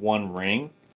 women in one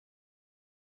ring.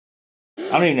 I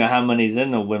don't even know how many's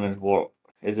in the women's war.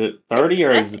 Is it 30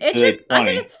 or is it 20? I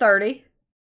think it's 30.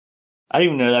 I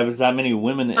didn't even know there was that many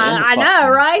women in I know,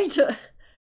 right?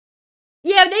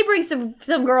 Yeah, they bring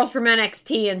some girls from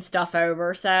NXT and stuff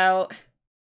over, so...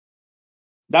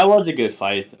 That was a good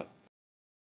fight, though.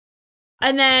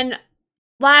 And then,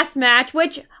 last match,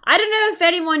 which, I don't know if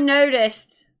anyone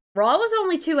noticed, Raw was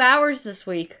only 2 hours this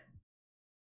week.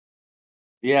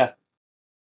 Yeah.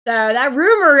 So, that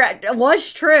rumor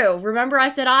was true. Remember, I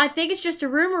said, I think it's just a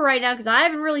rumor right now, because I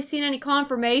haven't really seen any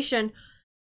confirmation.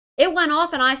 It went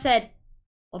off, and I said,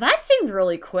 well, that seemed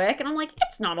really quick. And I'm like,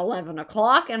 it's not 11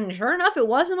 o'clock. And sure enough, it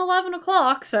wasn't 11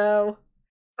 o'clock, so...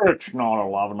 It's not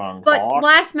 11 o'clock. But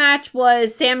last match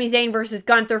was Sami Zayn versus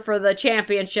Gunther for the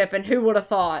championship, and who would have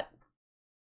thought?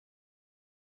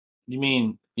 You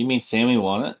mean Sami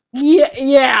won it?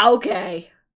 Yeah, okay.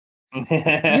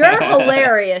 You're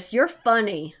hilarious. You're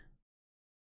funny.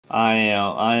 I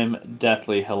am. I'm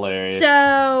deathly hilarious.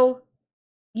 So,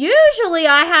 usually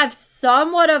I have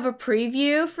somewhat of a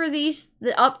preview for the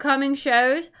upcoming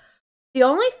shows. The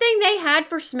only thing they had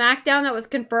for SmackDown that was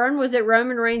confirmed was that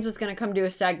Roman Reigns was going to come do a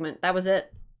segment. That was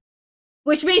it.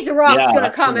 Which means The Rock's going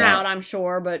to come out, I'm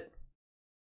sure, but...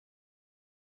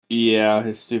 Yeah,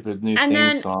 his stupid new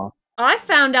theme song. I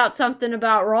found out something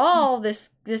about Raw this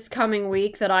coming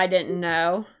week that I didn't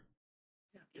know.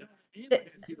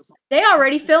 They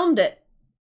already filmed it.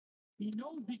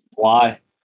 Why?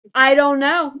 I don't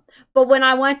know. But when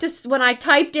I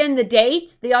typed in the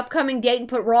date, the upcoming date, and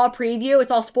put Raw preview,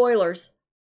 it's all spoilers.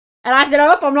 And I said,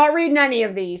 oh, I'm not reading any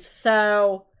of these.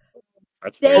 So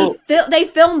they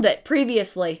filmed it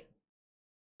previously.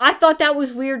 I thought that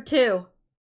was weird too.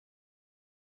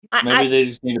 Maybe they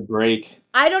just need a break.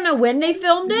 I don't know when they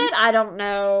filmed it. I don't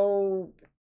know.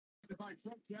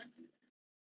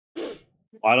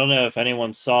 I don't know if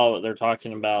anyone saw that they're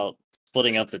talking about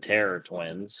splitting up the Terror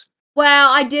Twins.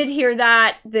 Well, I did hear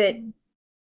that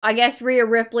I guess Rhea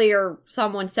Ripley or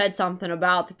someone said something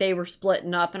about that they were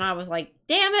splitting up, and I was like,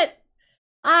 damn it.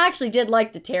 I actually did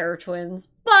like the Terror Twins,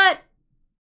 but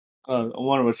I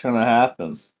wonder what's gonna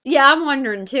happen. yeah, I'm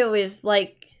wondering too, is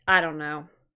like, I don't know.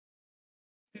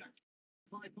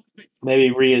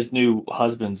 Maybe Rhea's new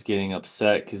husband's getting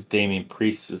upset because Damian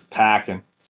Priest is packing.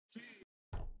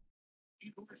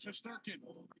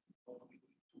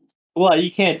 Well,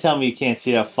 you can't tell me you can't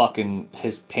see that fucking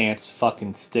his pants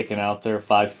fucking sticking out there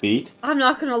 5 feet. I'm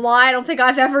not gonna lie, I don't think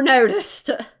I've ever noticed.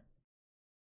 It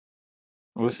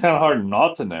was kind of hard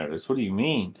not to notice. What do you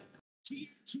mean?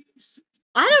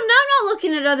 I don't know, I'm not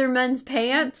looking at other men's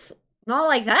pants. Not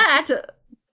like that.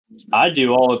 I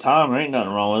do all the time. There ain't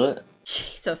nothing wrong with it.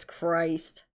 Jesus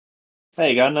Christ.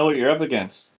 Hey, you gotta know what you're up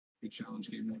against.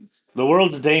 The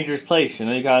world's a dangerous place. You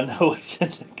know, you gotta know what's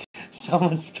in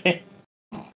someone's pants.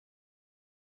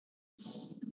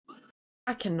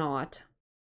 I cannot.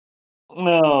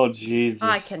 No, Jesus.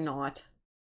 I cannot.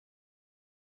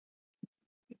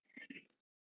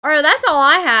 Alright, that's all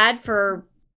I had for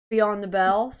Beyond the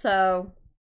Bell, so.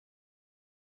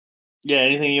 Yeah,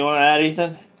 anything you want to add,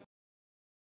 Ethan?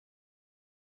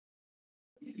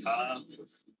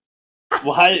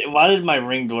 Why did my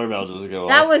Ring doorbell just go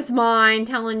That off? was mine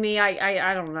telling me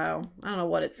I don't know. I don't know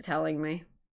what it's telling me.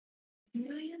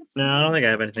 No, I don't think I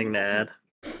have anything to add.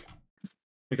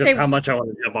 Because Hey. how much I want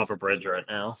to jump off a bridge right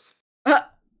now.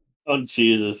 Oh,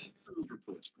 Jesus.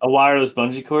 A wireless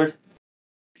bungee cord?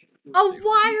 A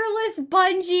wireless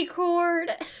bungee cord.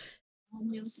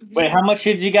 Wait, how much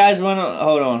did you guys win?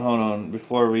 Hold on.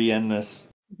 Before we end this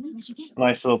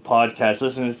nice little podcast.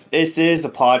 Listen, this is a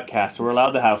podcast, so we're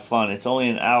allowed to have fun. It's only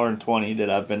an hour and 20 that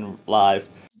I've been live.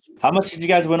 How much did you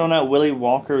guys win on that Willy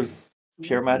Wonka's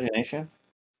Pure Imagination?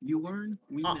 You earn,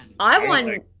 we manage. I won.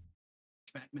 like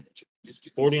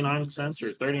 49 cents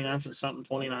or 39 cents, something,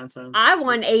 29 cents. I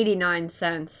won 89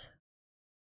 cents.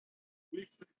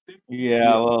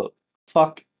 Yeah, well,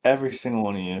 fuck every single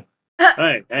one of you.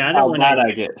 Hey, I How don't win bad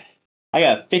any- I get. I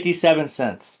got 57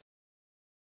 cents.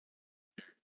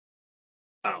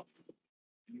 Oh.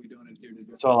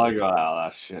 That's all I got out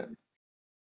of that shit.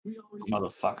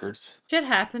 Motherfuckers. Shit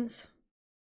happens.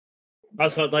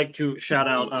 Also, I'd like to shout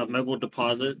out Mobile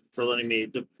Deposit for letting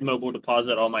me mobile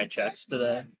deposit all my checks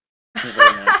today.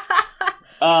 Very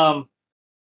nice.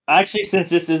 Actually, since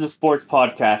this is a sports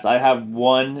podcast, I have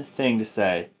one thing to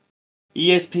say.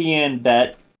 ESPN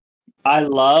Bet, I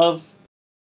love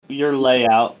your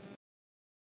layout.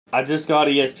 I just got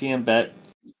ESPN Bet.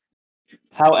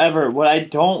 However, what I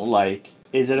don't like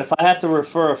is that if I have to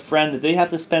refer a friend, that they have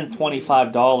to spend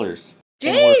 $25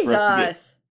 in order for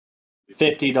us to get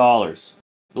Jesus. $50.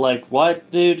 Like, what,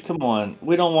 dude? Come on.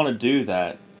 We don't want to do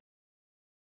that.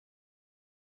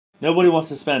 Nobody wants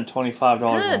to spend $25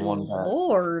 Good on one bet.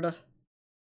 lord.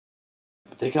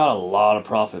 But they got a lot of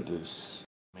profit boosts.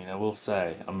 I mean, I will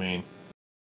say. I mean,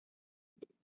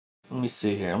 let me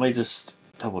see here. Let me just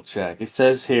double check. It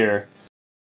says here,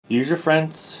 use your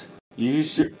friends.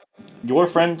 Use your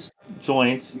friends'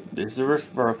 joints. This is a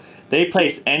referral. They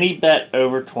place any bet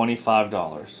over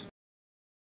 $25.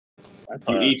 That's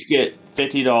You each get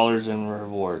 $50 in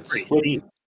rewards. pretty steep.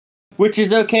 Which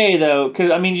is okay though, because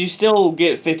I mean you still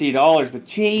get $50, but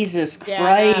Jesus Yeah,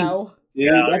 Christ, no. dude,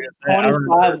 Yeah, like that's I said, I 25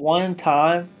 remember- one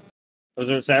time.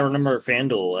 I remember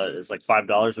FanDuel, it's like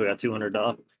 $5. We got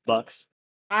 $200.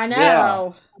 I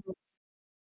know.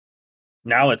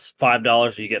 Now it's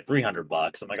 $5. You get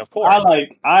 $300. I'm like, of course.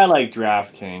 I like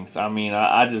DraftKings. I mean,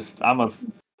 I'm a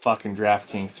fucking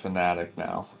DraftKings fanatic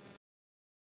now.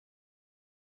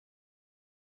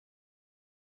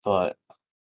 But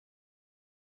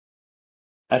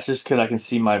that's just because I can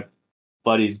see my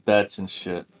buddies' bets and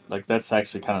shit. Like that's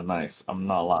actually kind of nice. I'm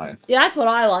not lying. Yeah, that's what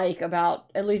I like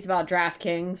at least about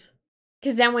DraftKings.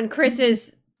 Because then when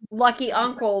Chris's lucky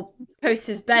uncle posts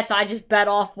his bets, I just bet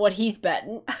off what he's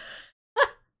betting.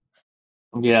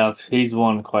 Yeah, he's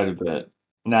won quite a bit.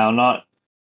 Now, not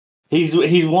he's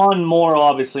won more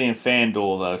obviously in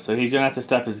FanDuel though, so he's gonna have to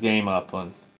step his game up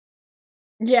on.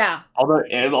 Yeah.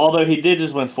 Although he did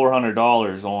just win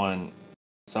 $400 on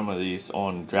some of these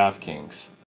on DraftKings.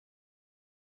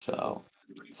 So,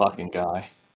 fucking guy.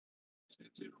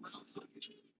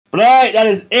 But alright, that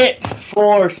is it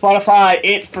for Spotify,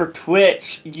 it for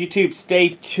Twitch. YouTube, stay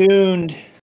tuned. At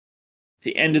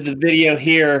the end of the video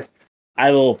here,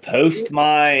 I will post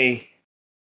my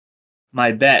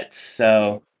bets.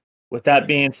 So with that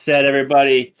being said,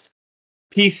 everybody,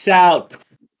 peace out.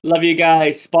 Love you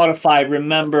guys. Spotify,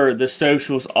 remember the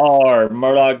socials are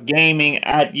Murdoch Gaming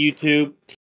at YouTube.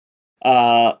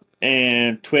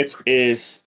 And Twitch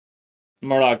is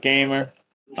Murdoch Gamer.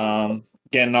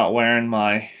 Again, not wearing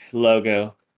my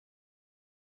logo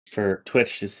for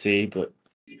Twitch to see, but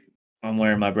I'm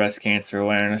wearing my breast cancer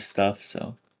awareness stuff.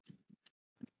 So,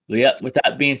 yep. With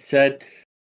that being said,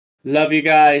 love you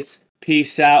guys.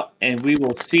 Peace out, and we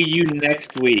will see you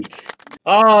next week.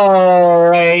 All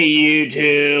right,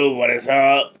 YouTube, what is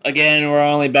up? Again, we're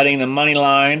only betting the money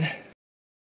line.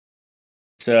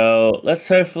 So let's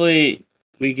hopefully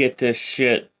we get this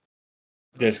shit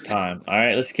this time. All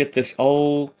right, let's get this.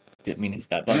 Oh, didn't mean to hit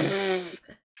that button.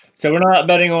 So we're not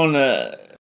betting on the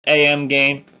AM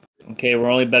game. Okay,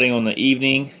 we're only betting on the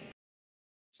evening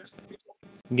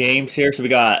games here. So we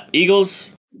got Eagles.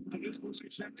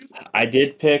 I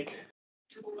did pick.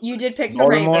 You did pick the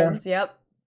Baltimore? Ravens. Yep.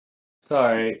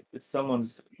 Sorry,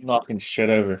 someone's knocking shit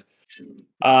over.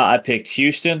 I picked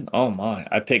Houston. Oh my.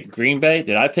 I picked Green Bay.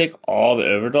 Did I pick all the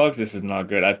overdogs? This is not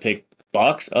good. I picked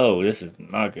Bucks. Oh, this is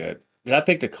not good. Did I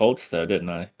pick the Colts though, didn't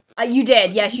I? You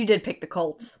did. Yes, you did pick the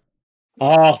Colts.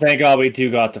 Oh, thank God we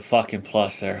do got the fucking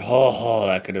plus there. Oh,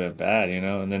 that could have been bad, you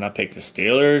know. And then I picked the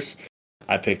Steelers.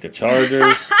 I picked the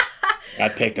Chargers. I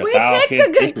picked the Falcons. We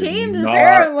picked the good This is teams, not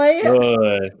apparently.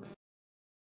 Good.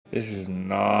 This is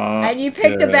not. And you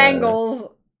picked the good.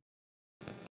 Bengals.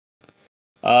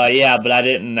 Yeah, but I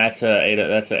didn't. That's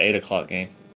a 8 o'clock game.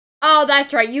 Oh,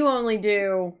 that's right. You only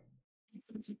do.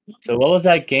 So what was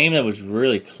that game that was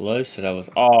really close that I was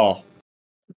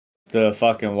the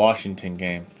fucking Washington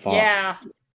game. Fuck. Yeah.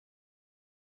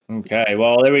 Okay,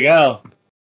 well there we go.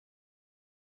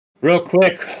 Real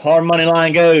quick, our money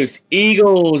line goes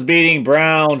Eagles beating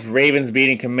Browns, Ravens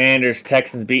beating Commanders,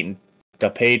 Texans beating the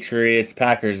Patriots,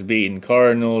 Packers beating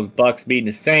Cardinals, Bucks beating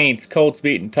the Saints, Colts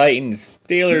beating Titans,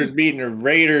 Steelers beating the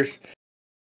Raiders,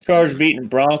 Chargers beating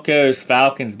Broncos,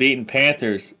 Falcons beating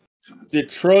Panthers,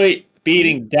 Detroit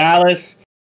beating Dallas.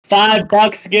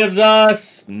 $5 gives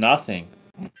us nothing.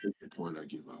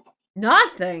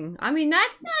 Nothing. I mean,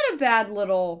 that's not a bad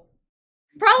little.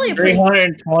 Probably a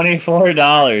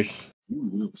 $324.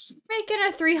 making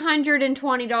a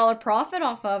 $320 profit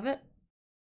off of it.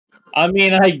 I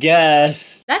mean, I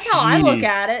guess. That's how I look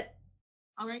at it.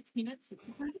 All right, peanuts.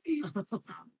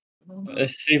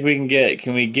 Let's see if we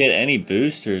can we get any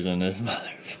boosters on this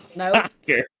motherfucker, Nope.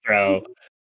 bro?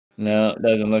 No, it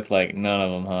doesn't look like none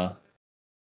of them, huh?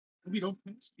 We don't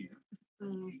finish here.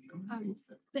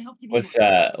 They help you be What's more-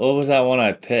 that? What was that one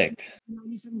I picked?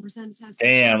 97% satisfaction.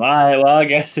 Damn, alright, well, I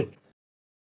guess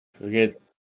we get,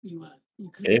 You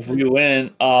could if we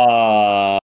win,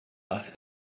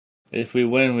 if we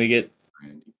win, we get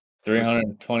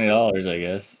 $320, I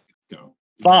guess. go.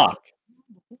 Fuck.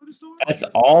 Before the storm, That's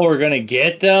all we're gonna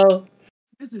get, though?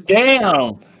 this is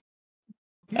Damn!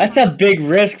 That's a big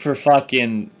risk for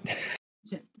fucking...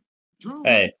 drone.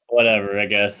 Hey, whatever, I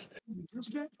guess.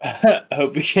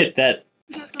 Hope we get that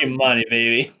fucking money,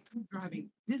 baby. Driving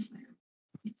this land.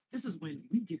 This is when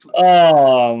we get to.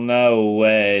 Oh, no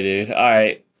way, dude.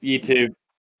 Alright, YouTube.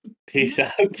 Peace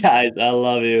out, guys. I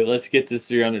love you. Let's get this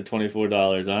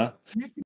 $324, huh?